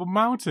 he blew up a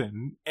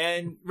mountain.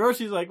 And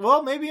Roshi's like,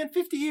 well, maybe in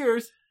 50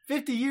 years,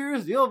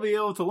 you'll be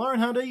able to learn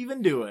how to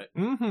even do it.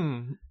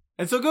 Mm-hmm.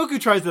 And so Goku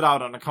tries it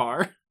out on a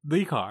car.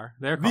 Their car.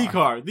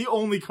 The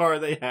only car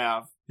they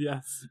have.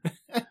 Yes.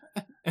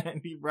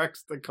 And he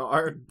wrecks the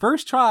car.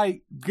 First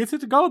try, gets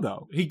it to go,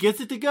 though. He gets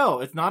it to go.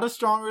 It's not as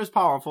strong or as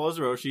powerful as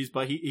Roshi's,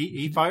 but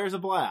he fires a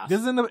blast.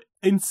 Doesn't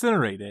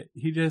incinerate it.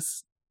 He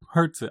just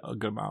hurts it a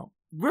good amount.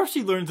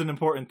 Roshi learns an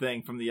important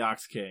thing from the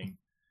Ox King.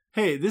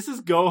 Hey, this is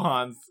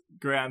Gohan's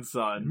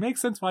grandson. It makes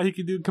sense why he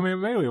could do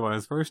Kamehameha on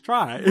his first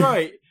try.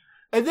 Right.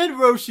 And then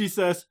Roshi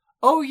says,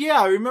 oh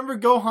yeah, I remember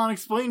Gohan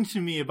explained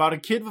to me about a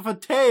kid with a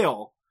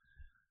tail.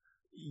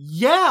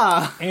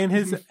 Yeah. And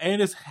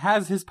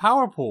has his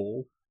power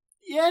pole.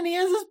 Yeah, and he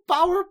has his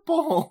power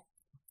pole.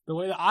 The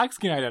way the Ox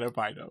King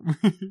identified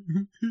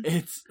him.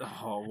 It's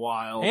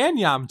wild. And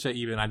Yamcha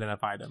even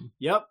identified him.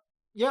 Yep.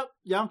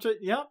 Yamcha,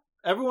 yep.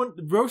 Everyone,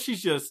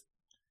 Roshi's just...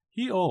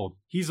 He's old.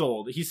 He's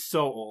old. He's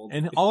so old.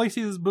 And all he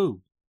sees is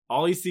boob.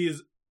 All he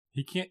sees...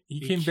 He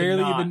can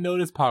barely even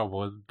notice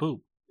powerful as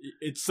boob.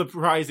 It's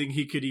surprising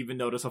he could even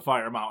notice a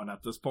fire mountain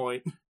at this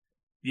point.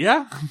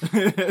 Yeah.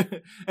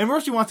 And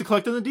Roshi wants to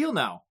collect on the deal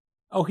now.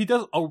 Oh, he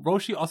does. Oh,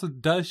 Roshi also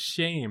does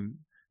shame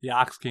the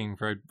Ox King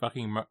for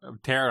fucking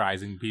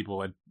terrorizing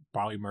people and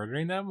probably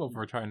murdering them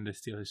over trying to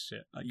steal his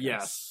shit.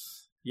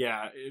 Yes.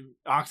 Yeah.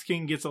 Ox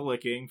King gets a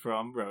licking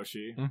from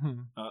Roshi.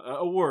 Mm-hmm.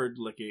 A word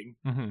licking.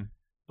 Mm-hmm.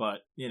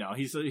 But,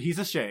 he's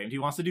ashamed. He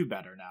wants to do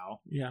better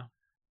now. Yeah.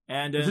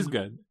 And this is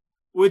good.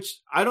 Which,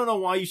 I don't know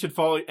why you should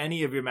follow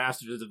any of your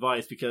master's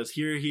advice, because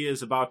here he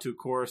is about to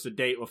course a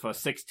date with a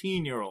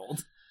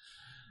 16-year-old.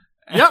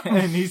 Yep.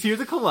 And he's here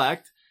to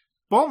collect.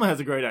 Bulma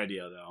has a great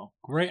idea, though.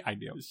 Great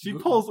idea. She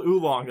pulls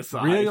Oolong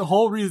aside. Really, the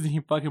whole reason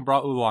he fucking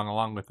brought Oolong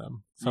along with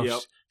him. So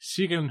yep.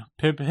 she can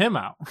pimp him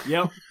out.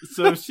 Yep.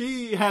 So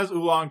she has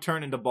Oolong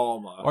turn into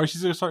Bulma. Or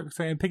she's going to start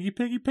saying, piggy,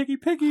 piggy, piggy,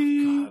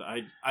 piggy.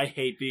 God, I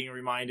hate being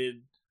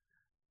reminded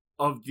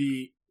of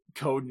the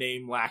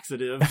codename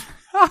laxative.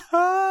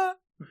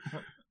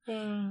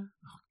 Oh,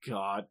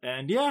 God.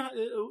 And yeah,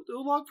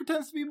 Oolong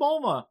pretends to be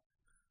Bulma.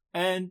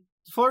 And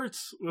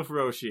flirts with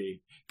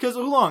Roshi. Because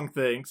Oolong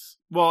thinks,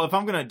 well, if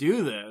I'm going to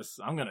do this,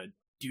 I'm going to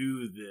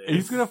do this. And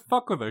he's going to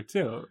fuck with her,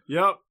 too.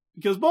 Yep.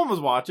 Because Bulma's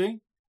watching.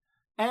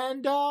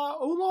 And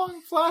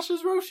Oolong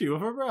flashes Roshi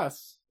with her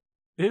breasts.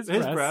 His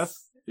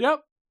breasts.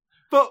 Yep.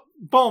 But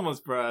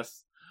Bulma's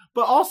breasts.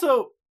 But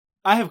also,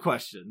 I have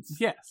questions.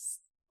 Yes.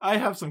 I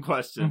have some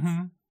questions.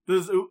 Mm-hmm.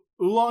 Does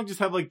Oolong just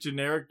have, like,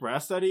 generic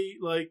breasts that he,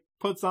 like,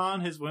 puts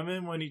on his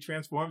women when he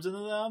transforms into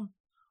them?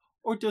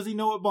 Or does he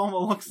know what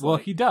Bulma looks like? Well,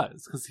 he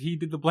does, because he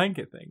did the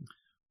blanket thing.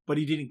 but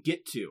he didn't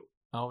get to.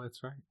 Oh,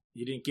 that's right.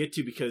 He didn't get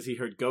to because he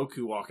heard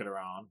Goku walking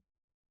around,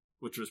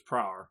 which was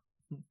Prower.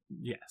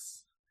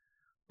 Yes.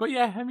 But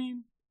yeah, I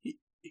mean,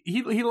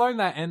 he learned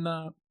that in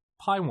the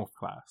Pine Wolf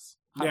class.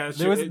 Yeah,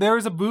 there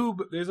was a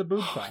boob. There's a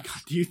boob class.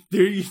 God,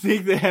 do you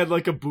think they had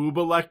like a boob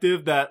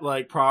elective that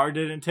like Prower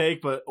didn't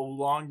take, but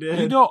Oolong did?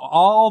 You know,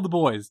 all the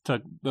boys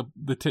took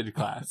the titty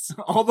class.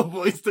 All the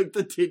boys took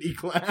the titty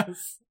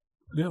class.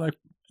 They're like,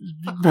 you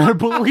better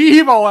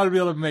believe I want to be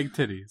able to make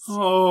titties.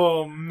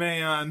 Oh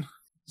man!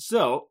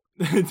 So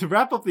to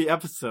wrap up the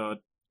episode,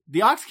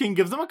 the Ox King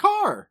gives him a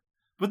car,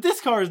 but this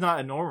car is not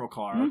a normal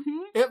car. Mm-hmm.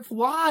 It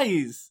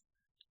flies.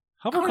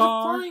 Hover Car's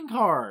car. a flying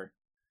car.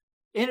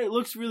 And it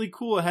looks really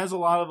cool. It has a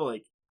lot of,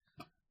 like...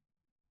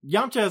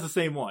 Yamcha has the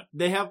same one.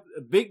 They have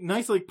a big,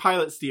 nice, like,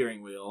 pilot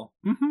steering wheel.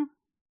 Mm-hmm.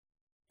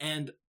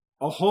 And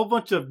a whole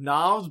bunch of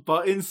knobs,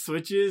 buttons,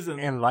 switches,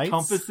 and lights.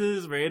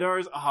 Compasses,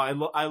 radars.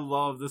 Oh, I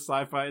love the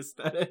sci-fi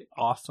aesthetic.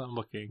 Awesome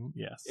looking,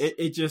 yes.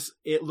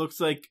 It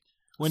looks like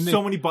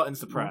so many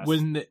buttons to press.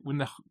 When it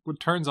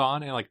turns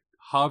on and, like,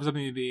 hovers up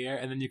into the air,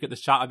 and then you get the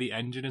shot of the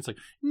engine, it's like...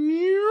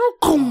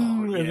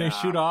 and they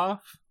shoot off.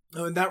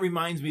 Oh, and that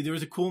reminds me, there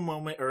was a cool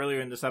moment earlier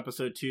in this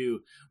episode,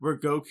 too, where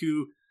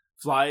Goku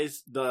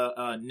flies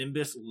the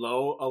Nimbus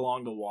low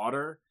along the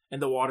water,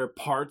 and the water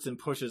parts and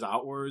pushes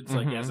outwards,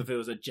 like as if it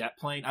was a jet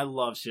plane. I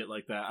love shit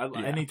like that.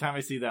 Anytime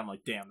I see that, I'm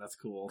like, damn, that's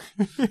cool.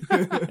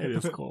 It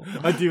is cool.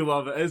 I do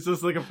love it. It's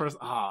just like a first,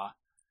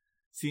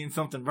 seeing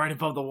something right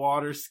above the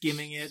water,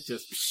 skimming it,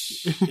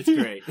 it's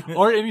great.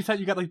 Or anytime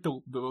you got, like,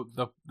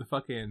 the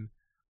fucking,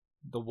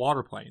 the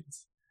water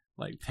planes,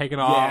 like, taking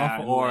off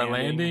or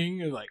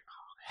landing, like,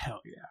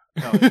 hell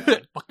yeah.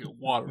 Fucking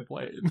water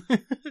plane.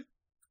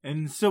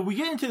 And so we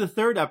get into the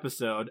third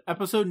episode,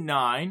 episode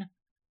 9,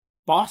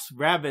 Boss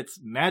Rabbit's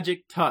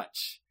Magic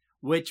Touch,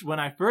 which when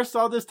I first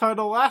saw this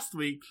title last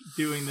week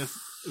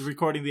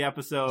recording the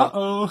episode,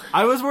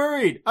 I was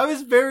worried. I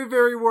was very,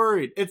 very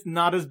worried. It's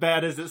not as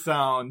bad as it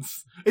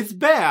sounds. It's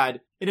bad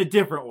in a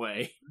different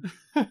way.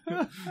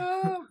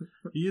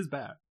 He is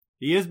bad.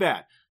 He is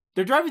bad.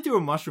 They're driving through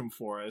a mushroom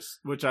forest,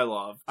 which I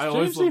love.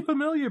 Strangely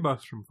familiar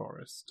mushroom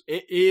forest.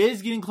 It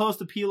is getting close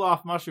to peel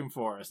off mushroom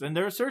forest, and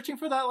they're searching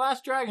for that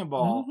last Dragon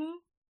Ball. Mm-hmm.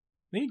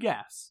 They need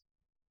gas.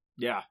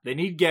 Yeah, they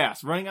need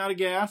gas. Running out of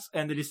gas,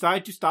 and they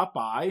decide to stop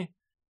by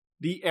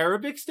the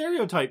Arabic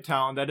stereotype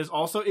town that is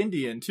also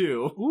Indian,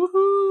 too.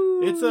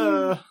 Woohoo!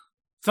 It's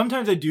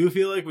sometimes I do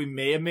feel like we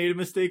may have made a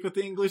mistake with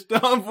the English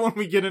dub when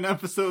we get an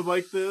episode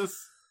like this.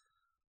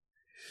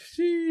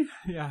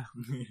 Yeah.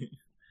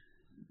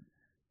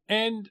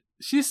 And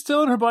she's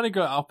still in her bunny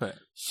girl outfit.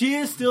 She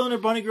is still in her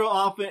bunny girl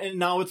outfit, and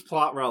now it's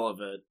plot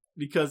relevant.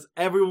 Because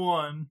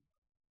everyone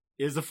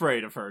is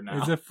afraid of her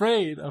now. Is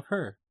afraid of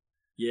her.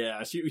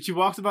 Yeah, she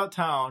walks about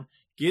town,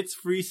 gets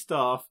free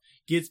stuff,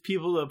 gets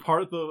people to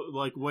part the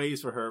like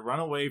ways for her, run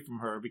away from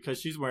her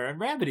because she's wearing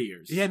rabbit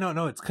ears. Yeah,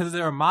 no, it's because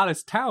they're a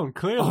modest town,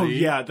 clearly. Oh,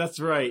 yeah, that's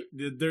right.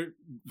 They're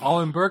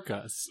all in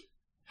burqas.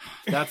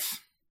 That's...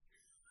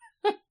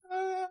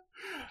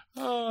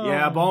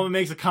 Yeah, Bulma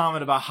makes a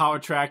comment about how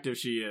attractive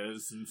she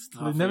is and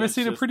stuff. They've never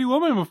seen a pretty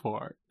woman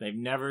before. They've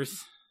never...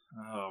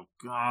 Oh,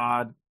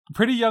 God.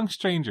 Pretty young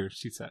stranger,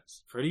 she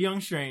says. Pretty young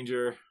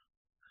stranger.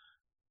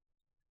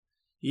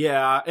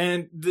 Yeah,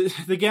 and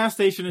the gas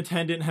station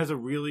attendant has a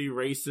really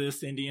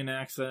racist Indian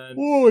accent.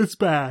 Oh, it's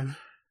bad.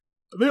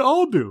 They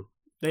all do.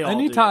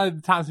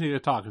 Anytime times they need to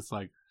talk, it's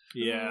like...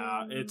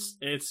 Yeah,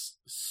 it's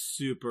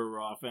super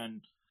rough.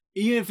 And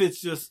even if it's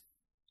just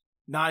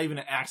not even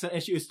an accent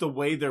issue, it's the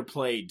way they're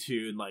played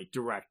too and like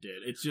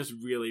directed. It's just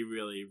really,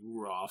 really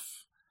rough.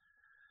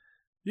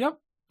 Yep.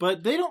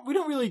 But we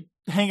don't really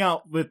hang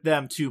out with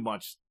them too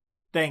much,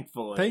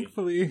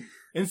 thankfully.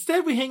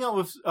 Instead, we hang out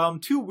with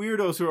two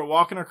weirdos who are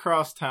walking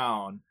across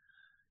town.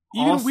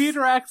 Even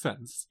weirder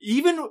accents.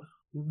 Even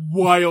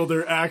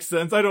wilder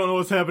accents. I don't know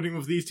what's happening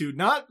with these two.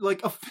 Not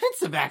like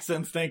offensive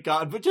accents, thank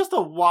God, but just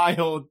a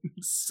wild...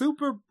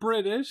 Super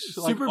British.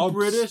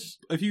 British.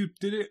 If you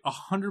did it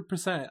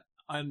 100%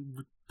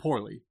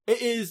 poorly.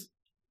 It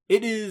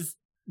is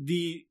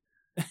the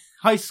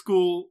high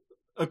school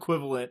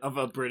equivalent of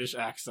a British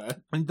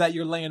accent. And that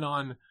you're laying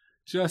on...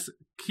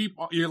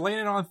 you're laying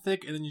it on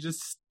thick, and then you're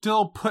just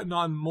still putting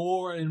on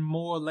more and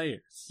more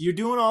layers. You're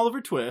doing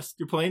Oliver Twist,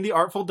 you're playing the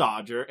Artful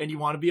Dodger, and you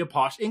want to be a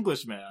posh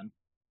Englishman.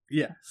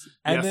 Yes.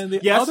 And then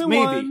the other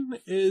one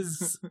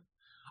is...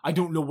 I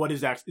don't know what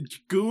his accent...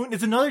 Goon?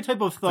 It's another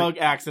type of thug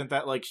accent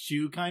that, like,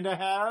 Shu kind of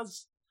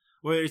has.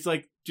 Where it's,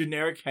 like,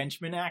 generic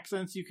henchman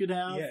accents you could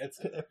have. Yeah,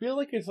 I feel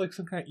like it's, like,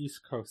 some kind of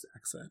East Coast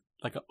accent.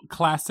 Like a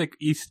classic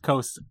East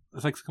Coast...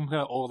 It's like some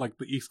kind of old, like,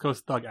 the East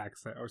Coast thug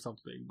accent or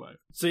something, but...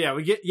 So, yeah,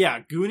 we get,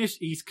 goonish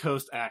East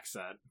Coast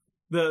accent.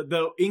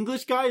 The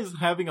English guy is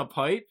having a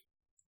pipe.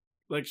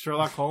 Like,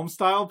 Sherlock Holmes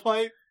style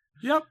pipe.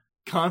 Yep.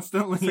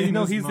 Constantly. So you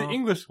know he's the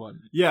English one.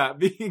 Yeah,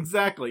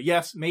 exactly.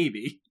 Yes,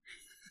 maybe.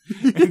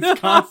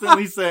 It's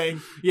constantly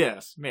saying,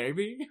 yes,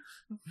 maybe.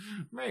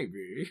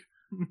 Maybe.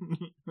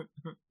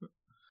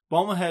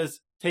 Bulma has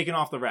taking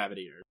off the rabbit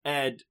ears.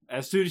 And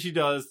as soon as she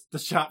does,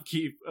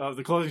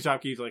 the clothing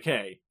shopkeep's like,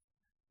 "Hey,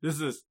 this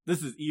is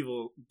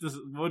evil.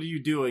 What are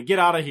you doing? Get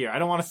out of here. I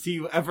don't want to see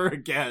you ever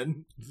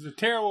again." This is a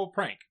terrible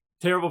prank.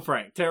 Terrible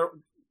prank.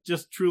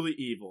 Just truly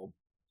evil.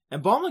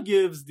 And Bulma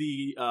gives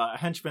the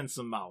henchman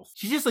some mouth.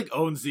 She just like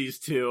owns these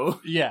two.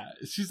 Yeah,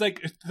 she's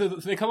like,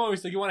 they come over.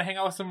 She's like, "You want to hang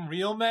out with some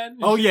real men?"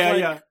 And oh she's yeah, like,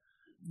 yeah.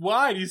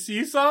 Why? Do you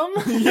see some?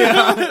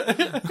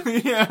 Yeah,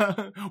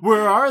 yeah.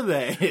 Where are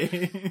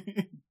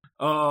they?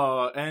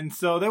 And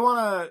so they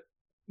want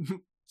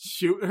to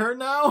shoot her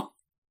now.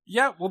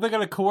 Yeah, well, they're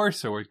gonna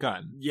coerce her with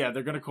guns. Yeah,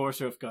 they're gonna coerce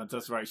her with guns.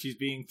 That's right. She's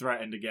being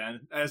threatened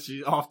again, as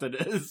she often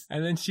is.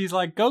 And then she's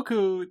like,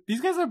 "Goku,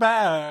 these guys are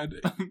bad.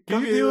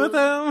 Can you deal with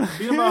them?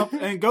 Beat them up."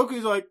 And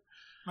Goku's like,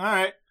 "All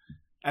right,"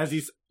 as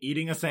he's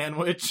eating a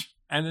sandwich.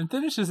 And then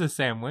finishes his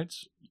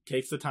sandwich.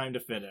 Takes the time to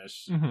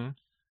finish. Mm-hmm.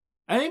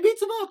 And he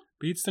beats him up.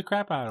 Beats the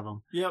crap out of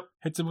him. Yep.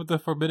 Hits him with the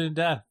forbidden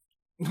death.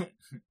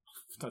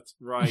 That's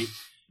right.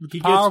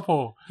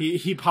 Powerful.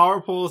 He power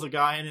pulls a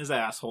guy in his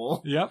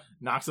asshole. Yep.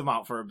 Knocks him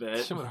out for a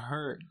bit. That would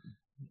hurt.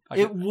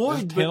 It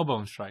would.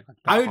 Tailbone strike. Like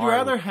I would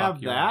rather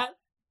have that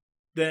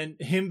than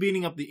him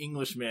beating up the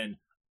Englishman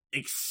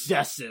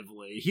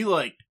excessively. He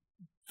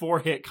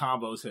 4-hit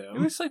combos him. It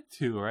was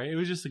 2, right? It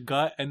was just a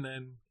gut and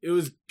then... It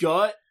was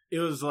gut. It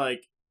was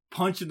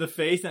punch in the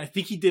face. And I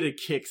think he did a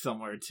kick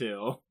somewhere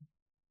too.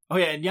 Oh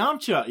yeah, and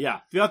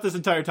Yamcha, throughout this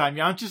entire time,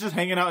 Yamcha's just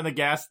hanging out in the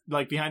gas,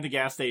 behind the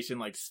gas station,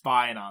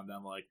 spying on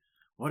them,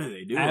 what are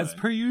they doing? As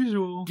per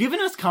usual. Giving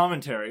us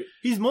commentary.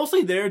 He's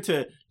mostly there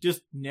to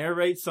just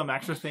narrate some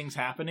extra things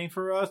happening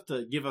for us,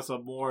 to give us a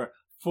more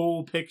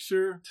full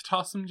picture. To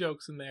toss some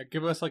jokes in there.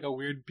 Give us a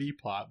weird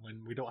B-plot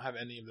when we don't have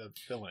any of the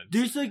villains.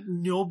 There's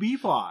no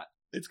B-plot.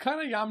 It's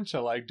kind of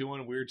Yamcha,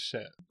 doing weird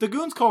shit. The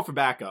goons call for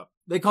backup.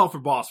 They call for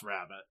Boss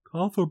Rabbit.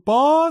 Call for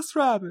Boss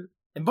Rabbit.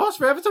 And Boss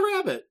Rabbit's a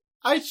rabbit.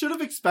 I should have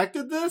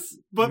expected this,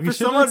 but for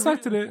some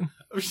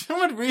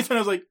reason I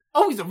was like,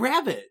 "Oh, he's a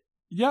rabbit."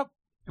 Yep.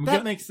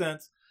 That makes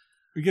sense.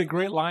 We get a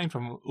great line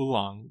from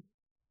Oolong.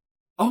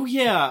 Oh,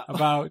 yeah.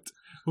 About,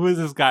 who is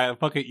this guy? A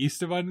fucking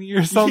Easter Bunny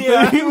or something?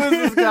 Yeah, who is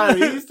this guy?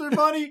 Easter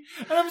Bunny?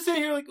 And I'm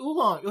sitting here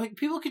Oolong.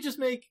 People could just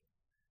make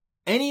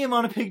any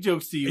amount of pig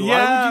jokes to you.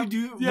 Yeah, why would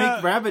you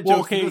make rabbit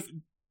jokes? Okay,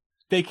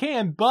 they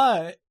can,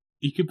 but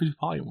you could be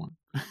polymorph.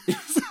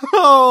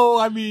 So,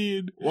 I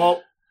mean...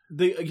 Well,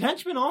 the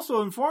henchmen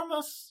also inform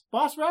us,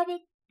 Boss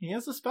Rabbit, he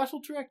has a special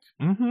trick.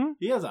 Mm-hmm.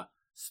 He has a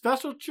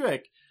special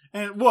trick.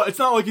 And it's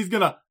not like he's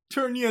gonna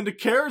turn you into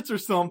carrots or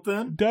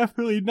something.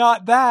 Definitely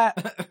not that.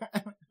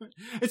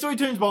 And so he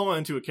turns Bulma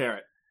into a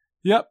carrot.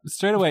 Yep,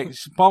 straight away.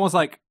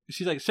 Bulma's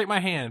she's like, "Shake my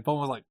hand."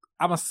 Bulma's like,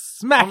 "I'm gonna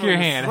smack your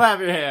hand. Slap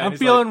your hand." I'm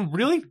feeling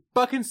really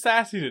fucking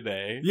sassy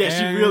today. Yeah,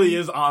 she really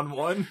is on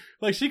one.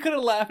 She could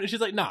have left, and she's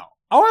like, "No,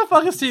 I want to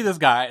fucking see this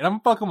guy, and I'm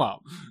gonna fuck him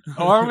up.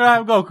 Or I'm gonna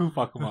have Goku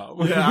fuck him up."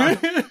 Yeah.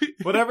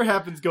 Whatever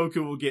happens,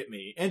 Goku will get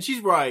me. And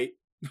she's right.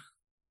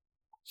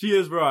 She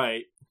is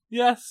right.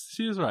 Yes,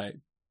 she is right.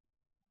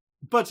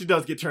 But she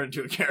does get turned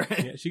into a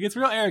carrot. Yeah, she gets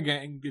real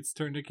arrogant and gets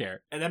turned to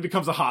carrot. And then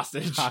becomes a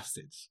hostage.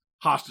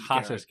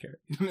 Hostage carrot.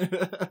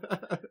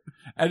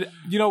 And,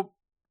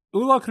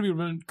 Oolong could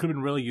have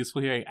been really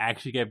useful here. He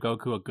actually gave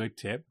Goku a good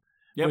tip.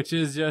 Yep. Which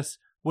is just,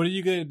 what are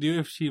you going to do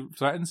if she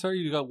threatens her?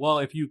 You go, well,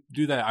 if you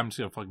do that, I'm just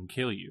going to fucking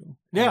kill you.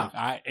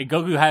 Yeah. And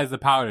Goku has the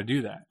power to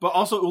do that. But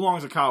also,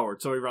 Oolong's a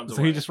coward, so he runs away.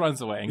 So he just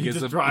runs away and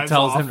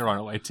tells off. him to run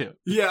away, too.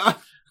 Yeah.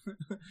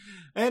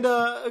 And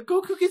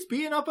Goku gets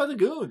beaten up by the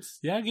goons.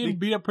 Yeah, getting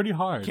beat up pretty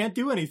hard. Can't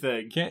do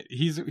anything.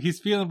 He's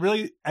feeling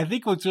really... I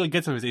think what really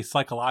gets him is he's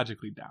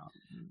psychologically down.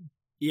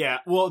 Yeah,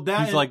 well,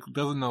 that... He's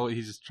doesn't know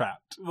he's just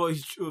trapped. Well,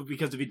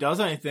 because if he does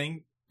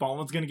anything,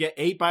 Bulma's going to get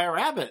ate by a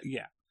rabbit.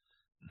 Yeah.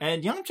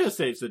 And Yamcha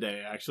saves the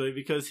day, actually,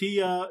 because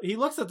he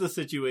looks at the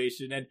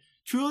situation, and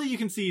truly you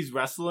can see he's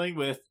wrestling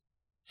with,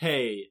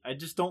 hey, I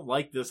just don't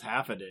like this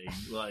happening.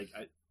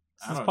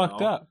 This is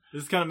fucked up.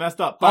 This is kind of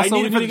messed up. But also, I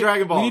need it for the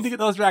Dragon Balls. We need to get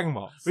those Dragon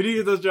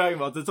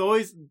Balls. It's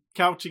always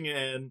couching it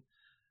in,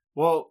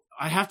 well,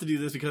 I have to do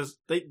this because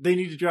they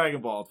need the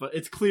Dragon Balls. But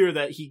it's clear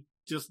that he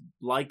just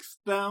likes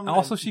them.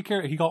 Also, he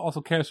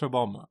also cares for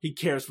Bulma. He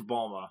cares for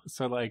Bulma.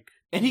 So,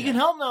 and he can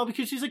help now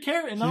because she's a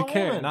carrot, not a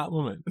woman. Not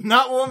woman.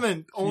 Not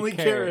woman. Only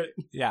carrot.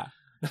 Yeah.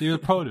 She's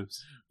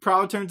produce.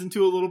 Proud turns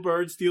into a little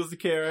bird, steals the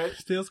carrot.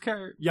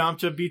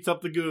 Yamcha beats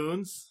up the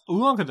goons.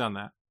 Oolong could have done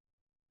that.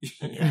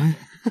 Yeah.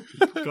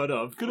 Could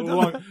have done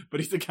that. But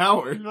he's a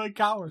coward. He's a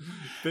coward.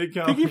 Big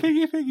coward.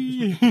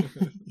 Piggy.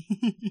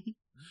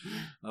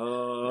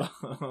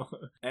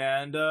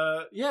 And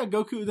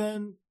Goku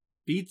then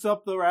beats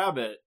up the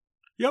rabbit.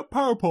 Yep,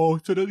 power pole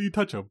so that you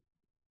touch him.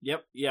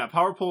 Yep, yeah,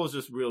 power pole is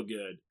just real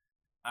good.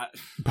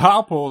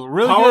 Power pole's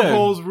really good. Power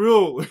pole's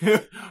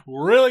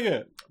really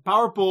good.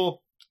 Power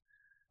pole,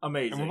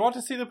 amazing. And we're about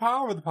to see the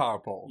power of the power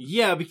pole.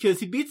 Yeah, because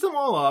he beats them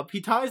all up,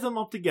 he ties them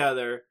up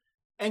together,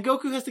 and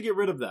Goku has to get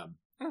rid of them.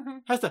 Mm-hmm.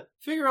 Has to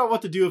figure out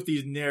what to do with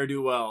these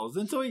ne'er-do-wells.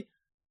 And so he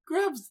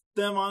grabs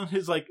them on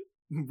his,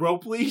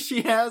 rope leash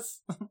he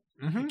has,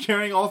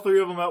 carrying all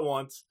three of them at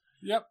once.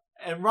 Yep.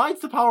 And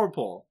rides the power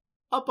pole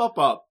Up, up,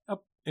 up.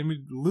 Up. And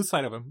we lose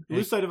sight of him.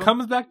 Lose sight of him.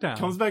 Comes back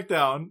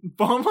down.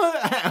 Bulma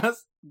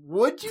asks,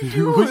 what'd you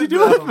do What'd you do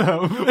with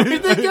them?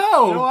 Where'd they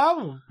go? No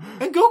album.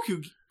 And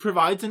Goku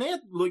provides an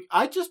answer. Like,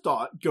 I just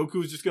thought Goku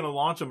was just going to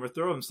launch them or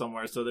throw them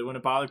somewhere so they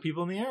wouldn't bother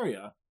people in the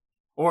area.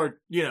 Or,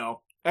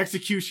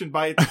 execution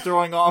by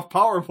throwing off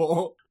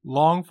Powerball.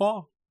 Long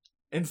fall.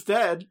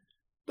 Instead,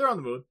 they're on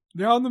the moon.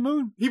 They're on the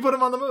moon. He put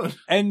them on the moon.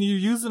 And you're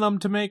using them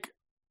to make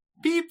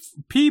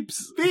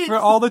Peeps for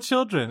all the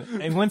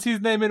children. And once he's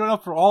made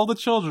enough for all the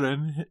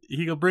children,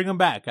 he'll bring them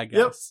back, I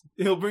guess.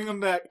 Yep, he'll bring them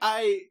back.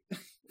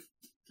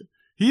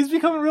 He's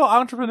become a real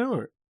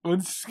entrepreneur.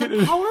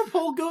 The power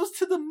pole goes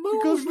to the moon.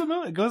 It goes to the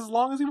moon. It goes as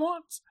long as he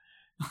wants.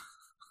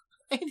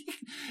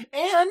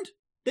 And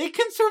they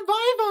can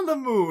survive on the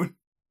moon.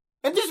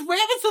 And there's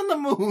rabbits on the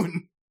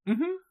moon.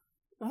 Mm-hmm.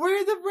 Where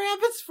are the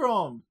rabbits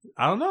from?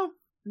 I don't know.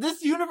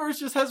 This universe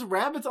just has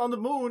rabbits on the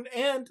moon,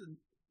 and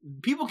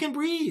people can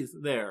breathe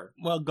there.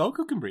 Well,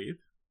 Goku can breathe.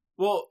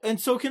 Well, and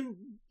so can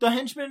the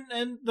henchmen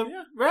and the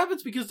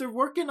rabbits because they're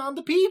working on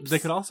the Peeps. They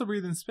could also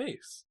breathe in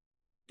space.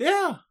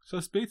 Yeah. So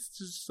space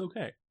is just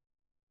okay.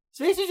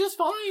 Space is just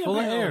fine. Full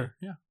of air.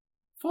 Yeah.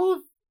 Full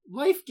of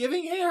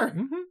life-giving air.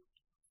 Mm-hmm.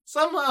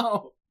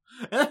 Somehow.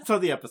 And that's how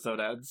the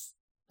episode ends.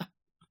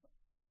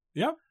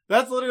 Yep.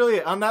 That's literally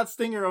it. On that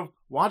stinger of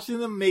watching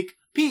them make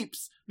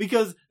Peeps.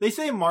 Because they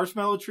say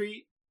marshmallow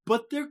treat,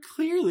 but they're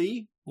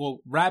clearly... Well,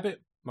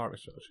 rabbit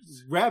marshmallow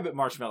treats. Rabbit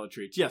marshmallow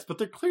treats, yes, but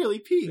they're clearly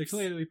Peeps. They're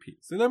clearly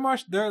Peeps. So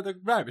they're the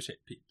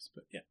rabbit-shaped Peeps,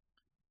 but yeah.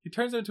 He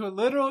turns into a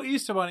literal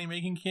Easter bunny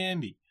making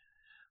candy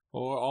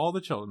for all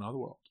the children of the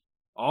world.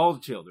 All the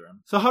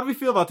children. So how do we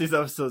feel about these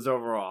episodes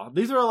overall?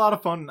 These are a lot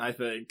of fun, I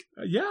think.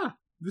 Yeah.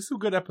 These are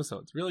good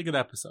episodes. Really good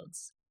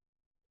episodes.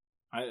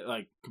 I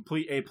like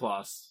complete A+.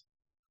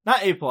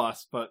 Not A+,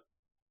 but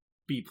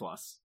B+.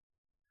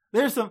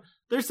 There's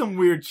some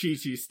weird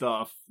Chi-Chi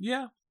stuff.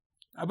 Yeah.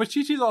 But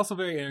Chi-Chi's also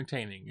very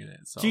entertaining in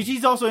it. So.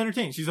 Chi-Chi's also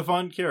entertaining. She's a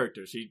fun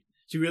character. She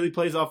really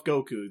plays off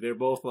Goku. They're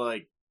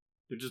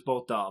just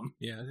both dumb.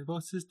 Yeah, they're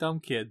both just dumb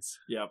kids.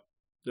 Yep.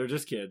 They're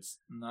just kids.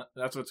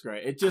 That's what's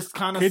great. It just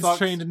kind of sucks. Kids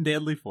trained in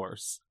deadly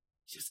force.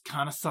 It just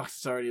kind of sucks.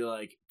 It's already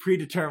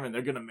predetermined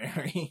they're going to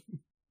marry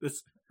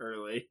this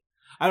early.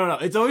 I don't know.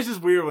 It's always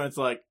just weird when it's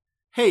like,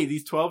 hey,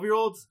 these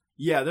 12-year-olds,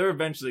 yeah, they're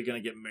eventually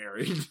going to get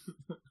married.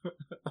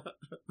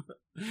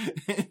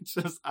 It's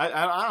just, I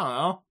don't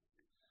know.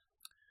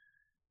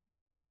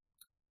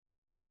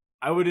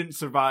 I wouldn't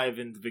survive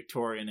in the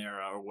Victorian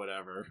era or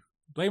whatever.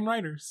 Blame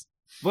writers.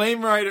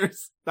 Blame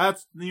writers.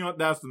 That's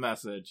the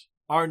message.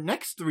 Our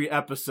next 3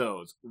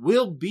 episodes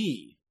will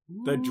be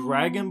The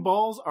Dragon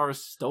Balls Are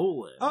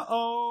Stolen.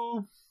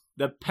 Uh-oh.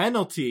 The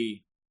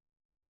penalty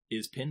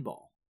is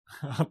pinball.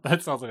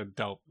 That sounds like a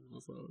dope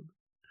episode.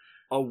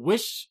 A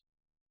Wish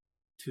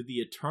to the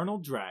Eternal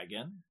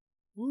Dragon.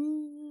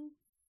 Woo.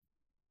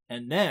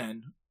 And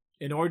then,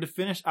 in order to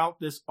finish out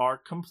this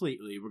arc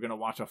completely, we're going to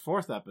watch a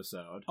 4th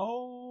episode.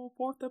 Oh,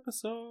 4th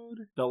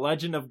episode. The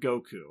Legend of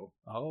Goku.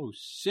 Oh,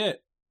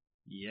 shit.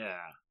 Yeah.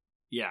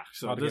 Yeah,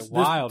 so this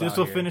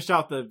will finish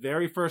out the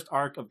very first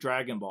arc of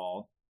Dragon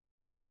Ball,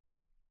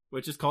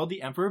 which is called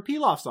the Emperor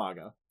Pilaf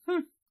Saga.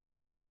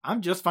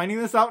 I'm just finding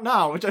this out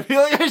now, which I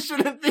feel like I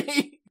shouldn't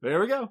be. There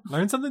we go.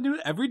 Learn something new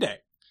every day.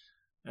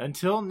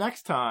 Until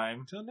next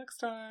time.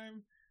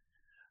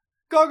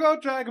 Go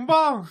Dragon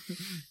Ball!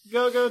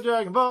 Go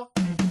Dragon Ball!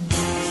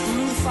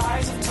 Through the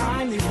fires of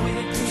time, they've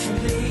waited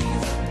patiently.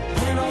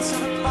 When all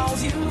summer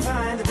falls, you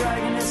find the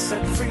dragon is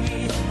set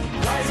free.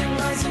 Rising,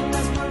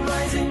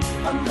 mesmerizing,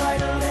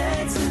 unbridled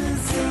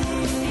ecstasy.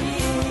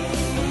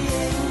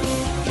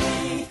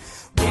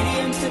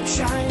 Radiant tip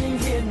shining,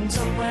 hidden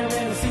somewhere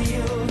in a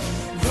field.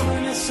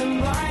 Luminous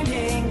and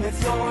blinding,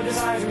 with your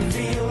desires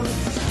revealed.